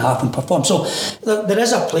second half and performed." So there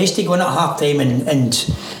is a place to go in at half time and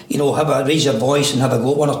raise your voice and have a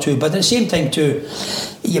go at one or two. But at the same time too,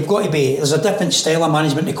 you've got to be. There's a different style of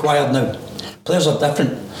management required now. Players are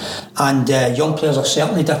different, and young players are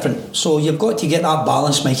certainly different. So you've got to get that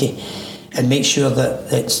balance, Mikey, and make sure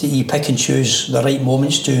that you pick and choose the right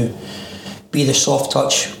moments to be the soft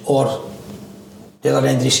touch, or the other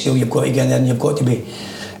end of the scale, you've got to get in there and you've got to be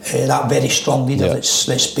that very strong leader that's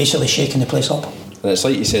basically shaking the place up. And it's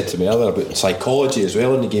like you said to me earlier about psychology as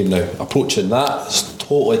well in the game now. Approaching that is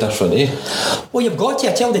totally different, eh? Well, you've got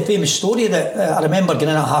to. I tell the famous story that I remember getting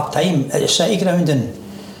in at half time at the City ground and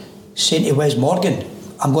saying to Wes Morgan,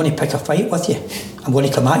 "I'm going to pick a fight with you. I'm going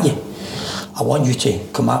to come at you. I want you to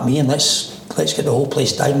come at me, and let's get the whole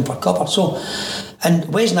place diving for cover." So, and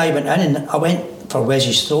Wes and I went in, and I went for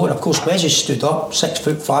Wes's throw, and of course Wes stood up,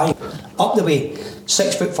 6'5", up the way,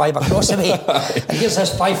 6'5" across the way, and here's this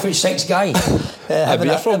 5'6" guy.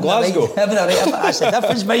 You're from Glasgow. That's the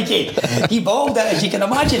difference, Mikey. He balled it, as you can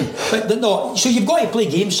imagine. But no, so you've got to play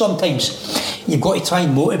games sometimes. You've got to try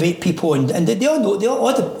and motivate people, and they all know,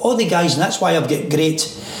 all the guys, and that's why I've got great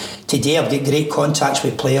contacts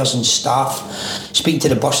with players and staff, speaking to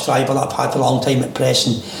the bus driver that I've had for a long time at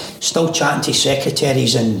Preston, still chatting to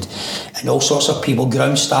secretaries and all sorts of people,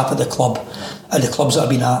 ground staff at the club, at the clubs that I've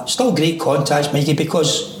been at. Still great contacts, Mikey,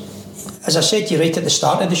 because, as I said to you right at the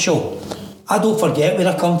start of the show, I don't forget where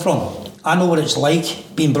I come from. I know what it's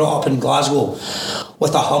like being brought up in Glasgow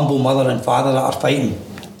with a humble mother and father that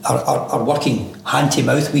are working hand to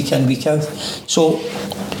mouth week in, week out. So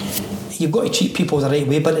treat people the right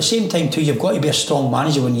way, but at the same time too, you've got to be a strong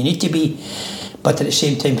manager when you need to be, but at the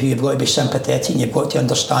same time too, you've got to be sympathetic and you've got to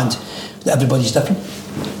understand that everybody's different.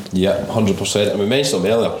 Yeah, 100%. And we mentioned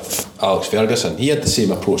him earlier, Alex Ferguson. He had the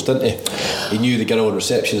same approach, didn't he? He knew the girl in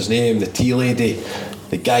reception's name, the tea lady,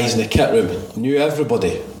 the guys in the kit room. Knew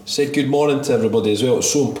everybody. Said good morning to everybody as well. It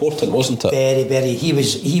was so important, wasn't it? Very, very. He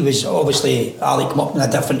was obviously, Ali come up in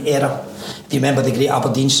a different era. If you remember the great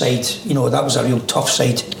Aberdeen side, that was a real tough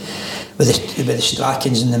side with the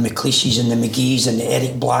Strackens and the McLeish's and the McGee's and the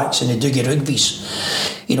Eric Blacks and the Dougie Rugby's.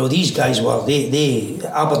 These guys were they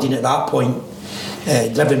Aberdeen at that point,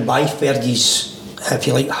 driven by Fergie's, if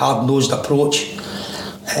you like, hard-nosed approach.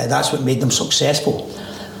 That's what made them successful.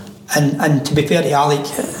 And to be fair to Alec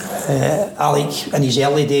in his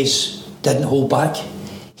early days didn't hold back.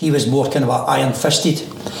 He was more kind of iron-fisted,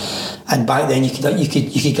 and back then you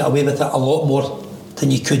could get away with it a lot more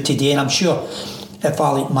than you could today. And I'm sure if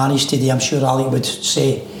Alec managed today, I'm sure Alec would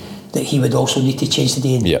say that he would also need to change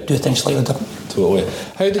today and do things slightly different. Totally.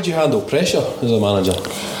 How did you handle pressure as a manager?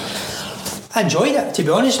 I enjoyed it, to be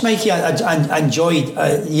honest, Mikey. I enjoyed.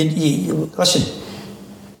 Listen,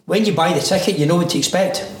 when you buy the ticket, you know what to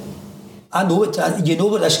expect. I know it. You know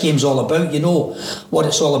what this game's all about. You know what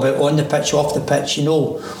it's all about on the pitch, off the pitch. You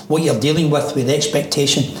know what you're dealing with the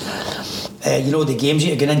expectation. You know the games that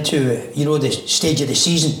you're going into. You know the stage of the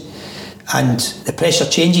season, and the pressure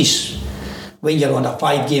changes when you're on a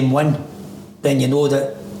 5-game win. Then you know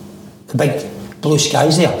that the big blue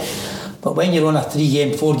sky's there. But when you're on a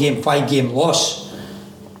 3-game, 4-game, 5-game loss,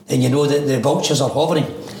 then you know that the vultures are hovering.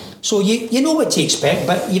 So you know what to expect,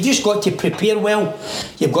 but you've just got to prepare well.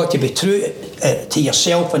 You've got to be true to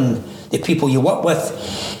yourself and the people you work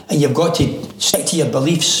with, and you've got to stick to your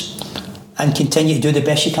beliefs and continue to do the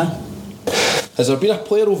best you can. Has there been a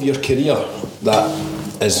player over your career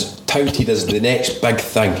that is touted as the next big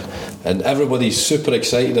thing, and everybody's super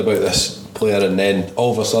excited about this player, and then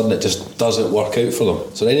all of a sudden it just doesn't work out for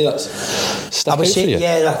them? So any of that's stuck out for you?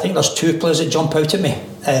 Yeah, I think there's 2 players that jump out at me.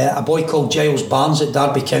 A boy called Giles Barnes at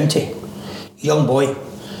Derby County, young boy.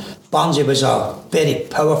 Barnesy was a very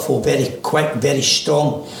powerful, very quick, very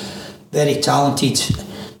strong, very talented.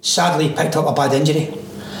 Sadly, picked up a bad injury.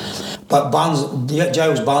 But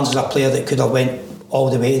Giles Barnes is a player that could have went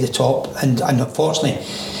all the way to the top, and unfortunately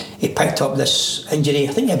he picked up this injury.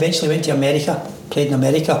 I think he eventually went to America, played in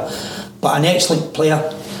America. But an excellent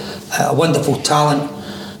player, a wonderful talent,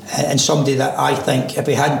 and somebody that I think if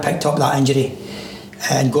he hadn't picked up that injury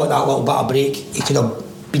and got that little bit of break, he could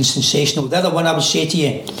have been sensational. The other one I would say to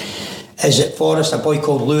you is at Forest, a boy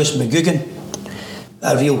called Lewis McGugan,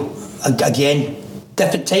 a real, again,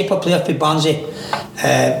 different type of player for Barnesy,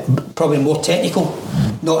 probably more technical,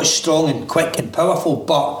 not as strong and quick and powerful,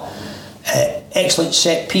 but excellent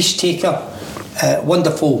set piece taker,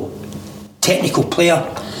 wonderful technical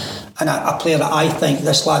player, and a player that I think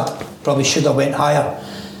this lad probably should have went higher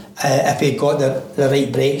if he had got the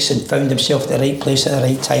right breaks and found himself at the right place at the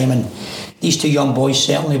right time. And these 2 young boys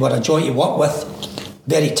certainly were a joy to work with,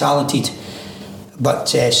 very talented, but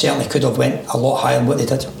certainly could have went a lot higher than what they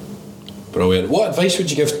did. Brilliant. What advice would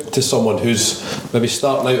you give to someone who's maybe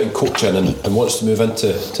starting out in coaching and wants to move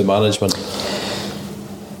into management?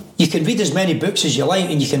 You can read as many books as you like,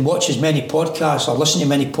 and you can watch as many podcasts or listen to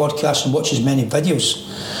many podcasts and watch as many videos,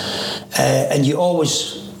 and you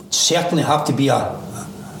always certainly have to be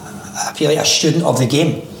a student of the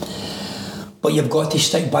game, but you've got to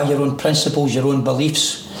stick by your own principles, your own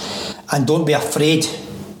beliefs, and don't be afraid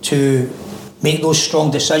to make those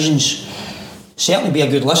strong decisions. Certainly be a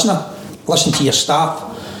good listener, listen to your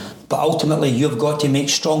staff, but ultimately you've got to make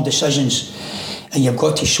strong decisions, and you've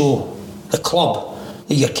got to show the club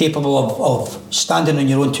that you're capable of standing on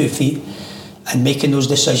your own 2 feet and making those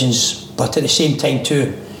decisions, but at the same time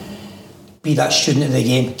too, be that student of the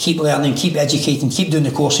game. Keep learning, keep educating, keep doing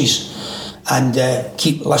the courses, and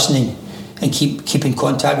keep listening and keep in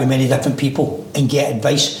contact with many different people and get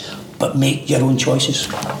advice, but make your own choices.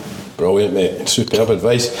 Brilliant, mate. Superb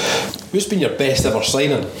advice. Who's been your best ever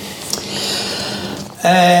signing?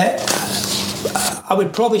 I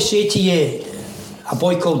would probably say to you, a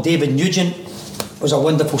boy called David Nugent was a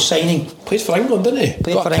wonderful signing. Played for England, didn't he?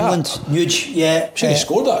 Played for England. Nuge, yeah. Sure, he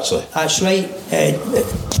scored actually. That's right.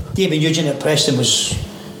 David Nugent at Preston was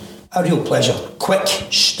a real pleasure. Quick,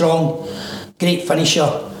 strong, great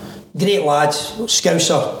finisher, great lad,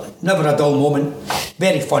 Scouser, never a dull moment,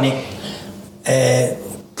 very funny,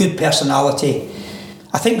 good personality.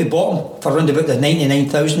 I think we bought him for around about the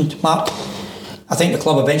 99,000 mark. I think the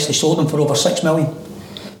club eventually sold him for over 6 million.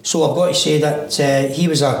 So I've got to say that he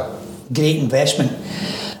was a great investment,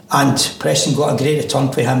 and Preston got a great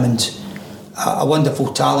return for him, and a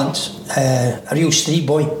wonderful talent, a real street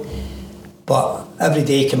boy. But every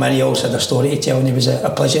day he came in, he always had a story to tell, and he was a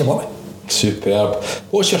pleasure to work with. Superb.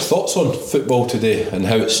 What's your thoughts on football today and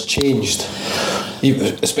how it's changed,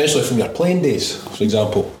 especially from your playing days, for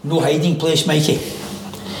example? No hiding place, Mikey.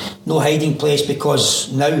 No hiding place,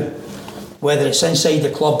 because now, whether it's inside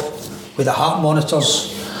the club with the heart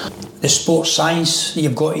monitors, the sports science that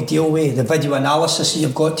you've got to deal with, the video analysis that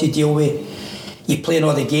you've got to deal with, you're playing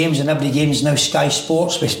all the games, and every game is now Sky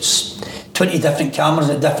Sports with 20 different cameras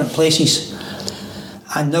at different places.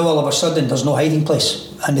 And now all of a sudden there's no hiding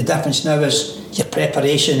place. And the difference now is your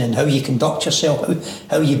preparation and how you conduct yourself,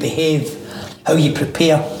 how you behave, how you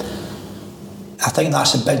prepare. I think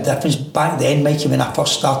that's a big difference. Back then, Mikey, when I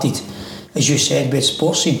first started, as you said, with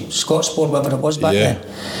sports scene, Scott Sport, whatever it was back then.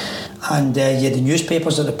 And you had the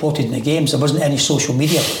newspapers that reported in the games. There wasn't any social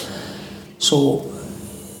media. So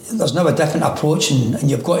there's now a different approach, and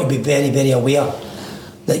you've got to be very, very aware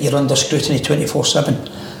that you're under scrutiny 24/7.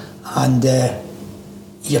 And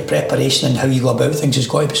your preparation and how you go about things has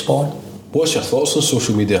got to be spot on. What's your thoughts on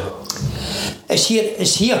social media? It's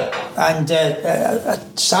here, and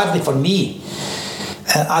sadly for me,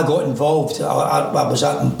 I got involved. I was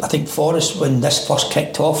at, I think, Forest when this first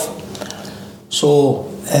kicked off. So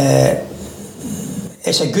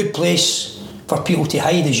it's a good place for people to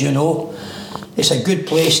hide, as you know. It's a good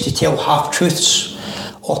place to tell half-truths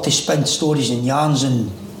or to spin stories and yarns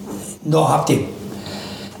and not have to,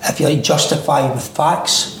 if you like, justify with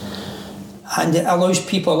facts. And it allows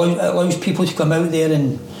people to come out there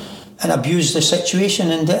and abuse the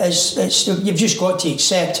situation. And it's you've just got to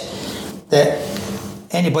accept that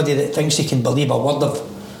anybody that thinks they can believe a word of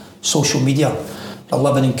social media, they're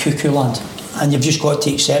living in cuckoo land. And you've just got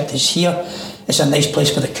to accept it's here. It's a nice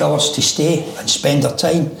place for the colours to stay and spend their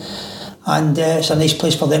time. And it's a nice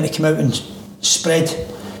place for them to come out and spread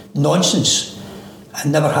nonsense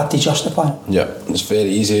and never have to justify it. Yeah, it's very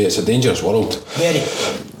easy. It's a dangerous world. Very.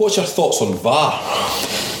 What's your thoughts on VAR?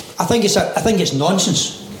 I think it's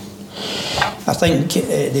nonsense. I think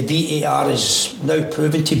the VAR is now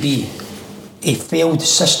proven to be a failed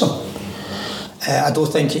system. I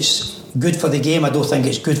don't think it's good for the game. I don't think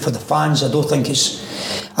it's good for the fans. I think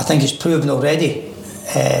it's proven already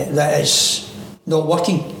that it's not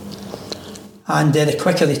working. And the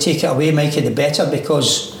quicker they take it away, Mikey, the better,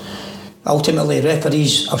 because ultimately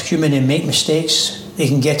referees are human and make mistakes. They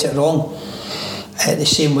can get it wrong. The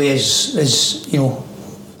same way as you know,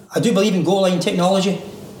 I do believe in goal line technology.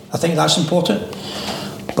 I think that's important.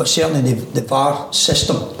 But certainly the VAR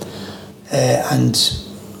system and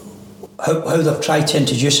how they've tried to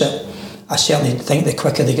introduce it, I certainly think the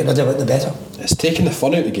quicker they get rid of it, the better. It's taking the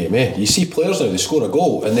fun out of the game, eh? You see players now, they score a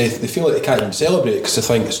goal and they feel like they can't even celebrate because they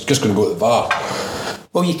think it's just going to go to the VAR.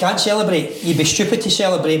 Well, you can't celebrate. You'd be stupid to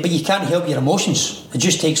celebrate, but you can't help your emotions. It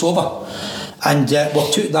just takes over. And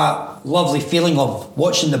we took that lovely feeling of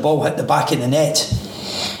watching the ball hit the back of the net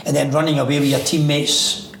and then running away with your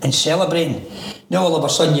teammates and celebrating. Now all of a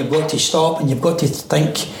sudden you've got to stop and you've got to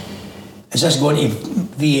think, is this going to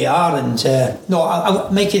VAR? And no,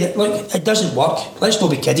 I'll make it, look, it doesn't work. Let's not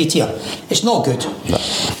be kidded here. It's not good. No.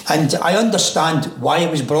 And I understand why it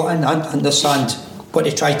was brought in. I understand what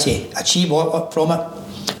they tried to achieve from it.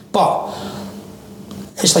 But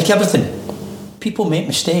it's like everything. People make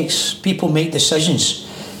mistakes. People make decisions.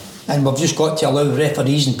 And we've just got to allow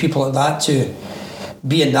referees and people like that to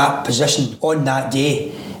be in that position on that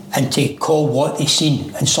day and to call what they've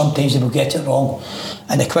seen. And sometimes they will get it wrong.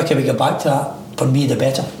 And the quicker we get back to that, for me, the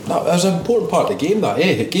better. That was an important part of the game, that, eh?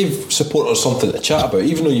 It gave supporters something to chat about,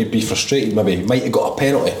 even though you'd be frustrated, maybe you might have got a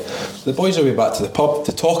penalty. The boys will be back to the pub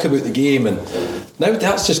to talk about the game, and now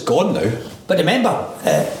that's just gone now. But remember,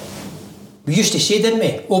 we used to say, didn't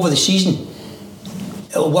we, over the season,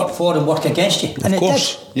 it'll work for and work against you. And of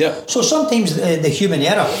course, it did. yeah. So sometimes the human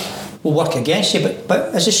error will work against you,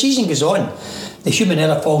 but as the season goes on, the human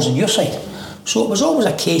error falls on your side. So it was always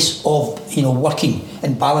a case of, you know, working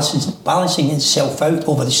and balancing itself out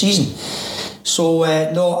over the season. So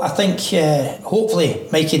no, I think hopefully,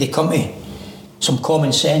 Mikey, they come to some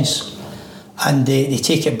common sense and they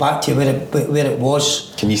take it back to where it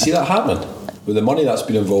was. Can you see that happening with the money that's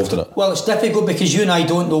been involved in it? Well, it's difficult because you and I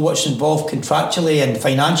don't know what's involved contractually and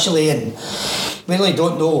financially, and we really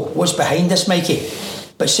don't know what's behind this, Mikey.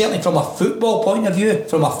 But certainly from a football point of view,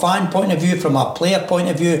 from a fan point of view, from a player point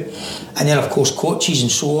of view, and then of course coaches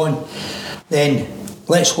and so on, then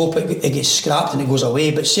let's hope it gets scrapped and it goes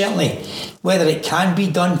away. But certainly whether it can be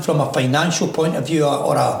done from a financial point of view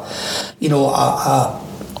or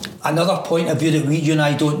another point of view that you and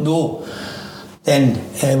I don't know, then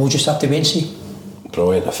we'll just have to wait and see.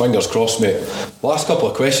 Brilliant. Fingers crossed, mate. Last couple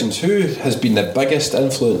of questions. Who has been the biggest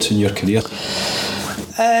influence in your career?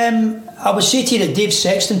 I would say to you that Dave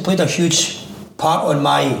Sexton played a huge part on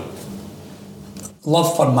my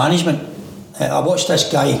love for management. I watched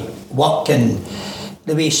this guy work, and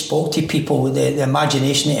the way he spoke to people, the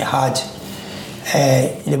imagination that he had,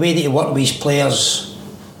 the way that he worked with his players,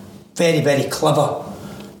 very, very clever.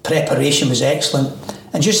 Preparation was excellent.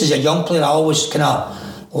 And just as a young player, I always kind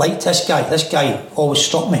of liked this guy. This guy always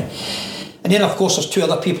struck me. And then, of course, there's two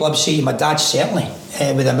other people I would say. My dad, certainly,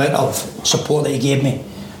 with the amount of support that he gave me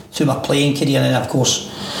through my playing career. And then, of course,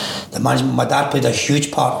 the management. My dad played a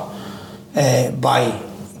huge part by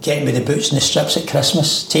getting me the boots and the strips at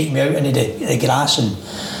Christmas, taking me out into the grass and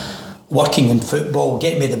working in football,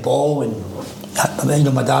 getting me the ball. And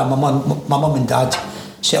my dad, my mum and dad,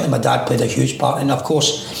 certainly my dad played a huge part. And of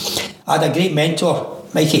course, I had a great mentor,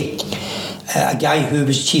 Mikey, a guy who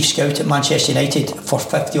was chief scout at Manchester United for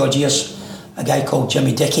 50 odd years, a guy called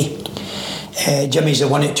Jimmy Dickey. Jimmy's the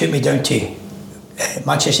one that took me down to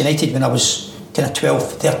Manchester United when I was kind of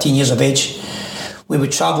 12, 13 years of age. We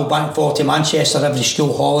would travel back and forth to Manchester every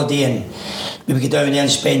school holiday, and we would go down there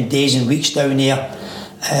and spend days and weeks down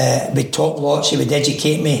there. We'd talk lots, he would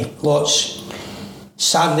educate me lots.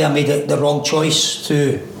 Sadly, I made the wrong choice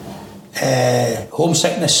through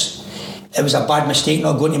homesickness. It was a bad mistake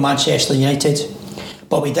not going to Manchester United,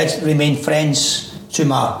 but we did remain friends through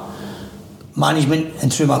my management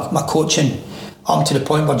and through my coaching, up to the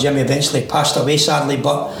point where Jimmy eventually passed away, sadly.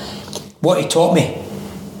 But what he taught me,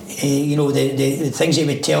 the things he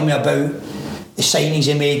would tell me about the signings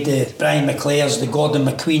he made, the Brian McClairs, the Gordon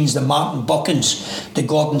McQueens, the Martin Buckens, the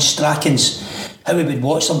Gordon Strackens, how he would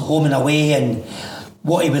watch them home and away, and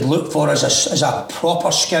what he would look for as a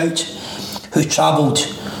proper scout who travelled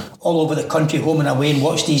all over the country, home and away, and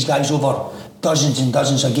watched these guys over dozens and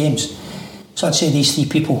dozens of games. So I'd say these three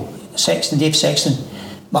people: Dave Sexton,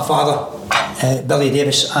 my father, Billy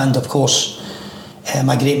Davies, and of course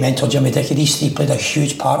my great mentor Jimmy Dickey. These three played a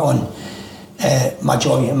huge part on my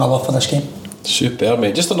joy and my love for this game. Super,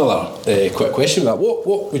 mate. Just another quick question about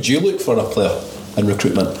what would you look for in a player in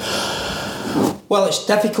recruitment? Well, it's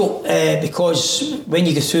difficult because when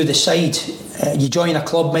you go through the side, you join a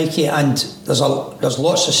club, Mikey, and there's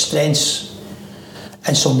lots of strengths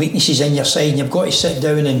and some weaknesses in your side, and you've got to sit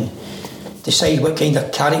down and decide what kind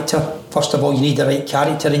of character. First of all, you need the right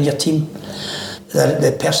character in your team.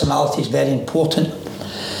 The personality is very important.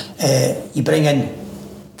 You bring in,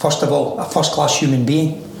 first of all, a first-class human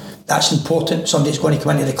being. That's important. Somebody that's going to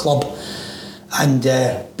come into the club and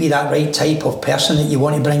be that right type of person that you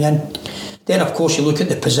want to bring in. Then, of course, you look at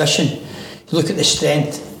the position, you look at the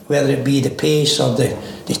strength, whether it be the pace or the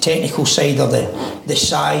technical side or the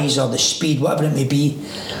size or the speed, whatever it may be.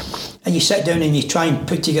 And you sit down and you try and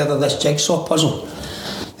put together this jigsaw puzzle.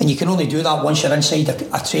 And you can only do that once you're inside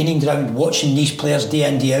a training ground, watching these players day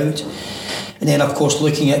in, day out. And then, of course,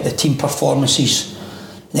 looking at the team performances.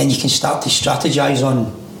 And then you can start to strategise on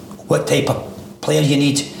what type of player you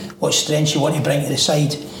need, what strengths you want to bring to the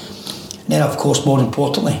side. And then, of course, more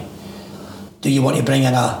importantly, do you want to bring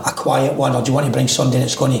in a quiet one, or do you want to bring somebody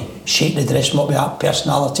that's going to shake the dressing up with that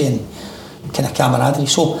personality and kind of camaraderie?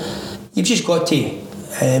 So you've just got to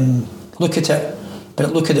look at it,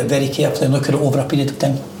 but look at it very carefully and look at it over a period of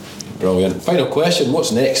time. Brilliant. Final question,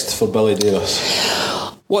 what's next for Billy Davies?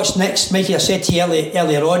 What's next, Mikey? I said to you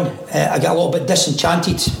earlier on, I got a little bit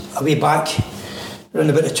disenchanted away back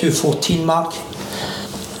around about the 2014 mark.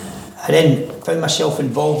 I then found myself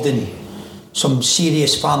involved in some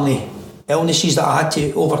serious family illnesses that I had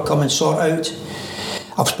to overcome and sort out.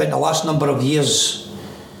 I've spent the last number of years,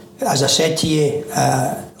 as I said to you,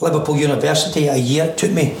 Liverpool University, a year it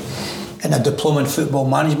took me in a diploma in football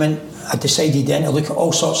management. I decided then to look at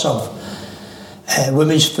all sorts of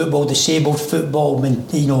women's football, disabled football,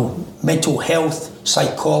 mental health,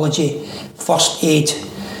 psychology, first aid,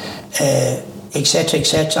 etc,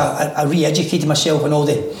 etc. I re-educated myself on all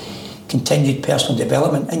the continued personal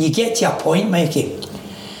development. And you get to a point, Mikey,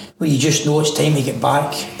 where you just know it's time to get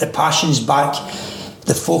back. The passion's back,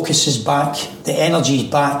 the focus is back, the energy's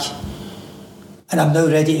back. And I'm now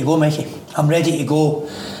ready to go, Mikey. I'm ready to go.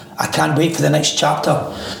 I can't wait for the next chapter.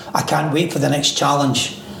 I can't wait for the next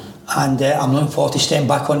challenge. And I'm looking forward to stepping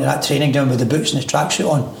back onto that training ground with the boots and the tracksuit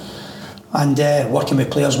on. And working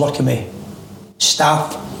with players, working with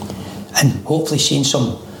staff, and hopefully seeing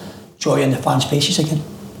some joy in the fans' faces again.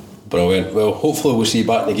 Brilliant. Well, hopefully we'll see you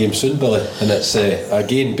back in the game soon, Billy. And it's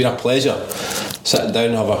again been a pleasure sitting down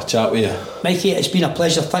and have a chat with you. Mikey, it's been a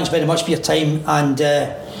pleasure. Thanks very much for your time. And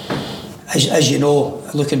as you know,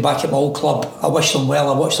 looking back at my old club, I wish them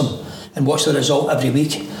well. I watch them and watch the result every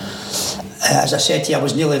week. As I said to you, I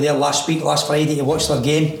was nearly there last Friday to watch their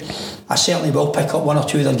game. I certainly will pick up one or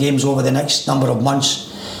two of their games over the next number of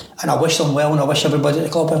months, and I wish them well, and I wish everybody at the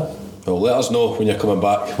club well. Well, let us know when you're coming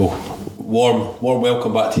back. Well, warm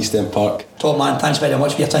welcome back to East End Park. Top man, thanks very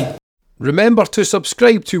much for your time. Remember to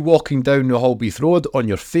subscribe to Walking Down the Holbeath Road on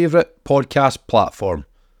your favourite podcast platform.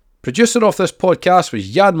 Producer of this podcast was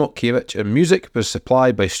Jan Motkiewicz, and music was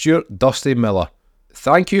supplied by Stuart Dusty Miller.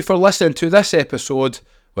 Thank you for listening to this episode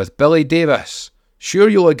with Billy Davies. Sure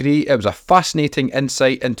you'll agree it was a fascinating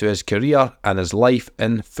insight into his career and his life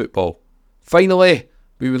in football. Finally,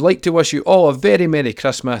 we would like to wish you all a very Merry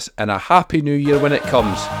Christmas and a Happy New Year when it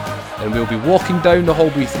comes. And we'll be walking down the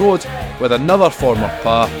Holbeath Road with another former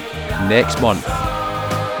Pa next month.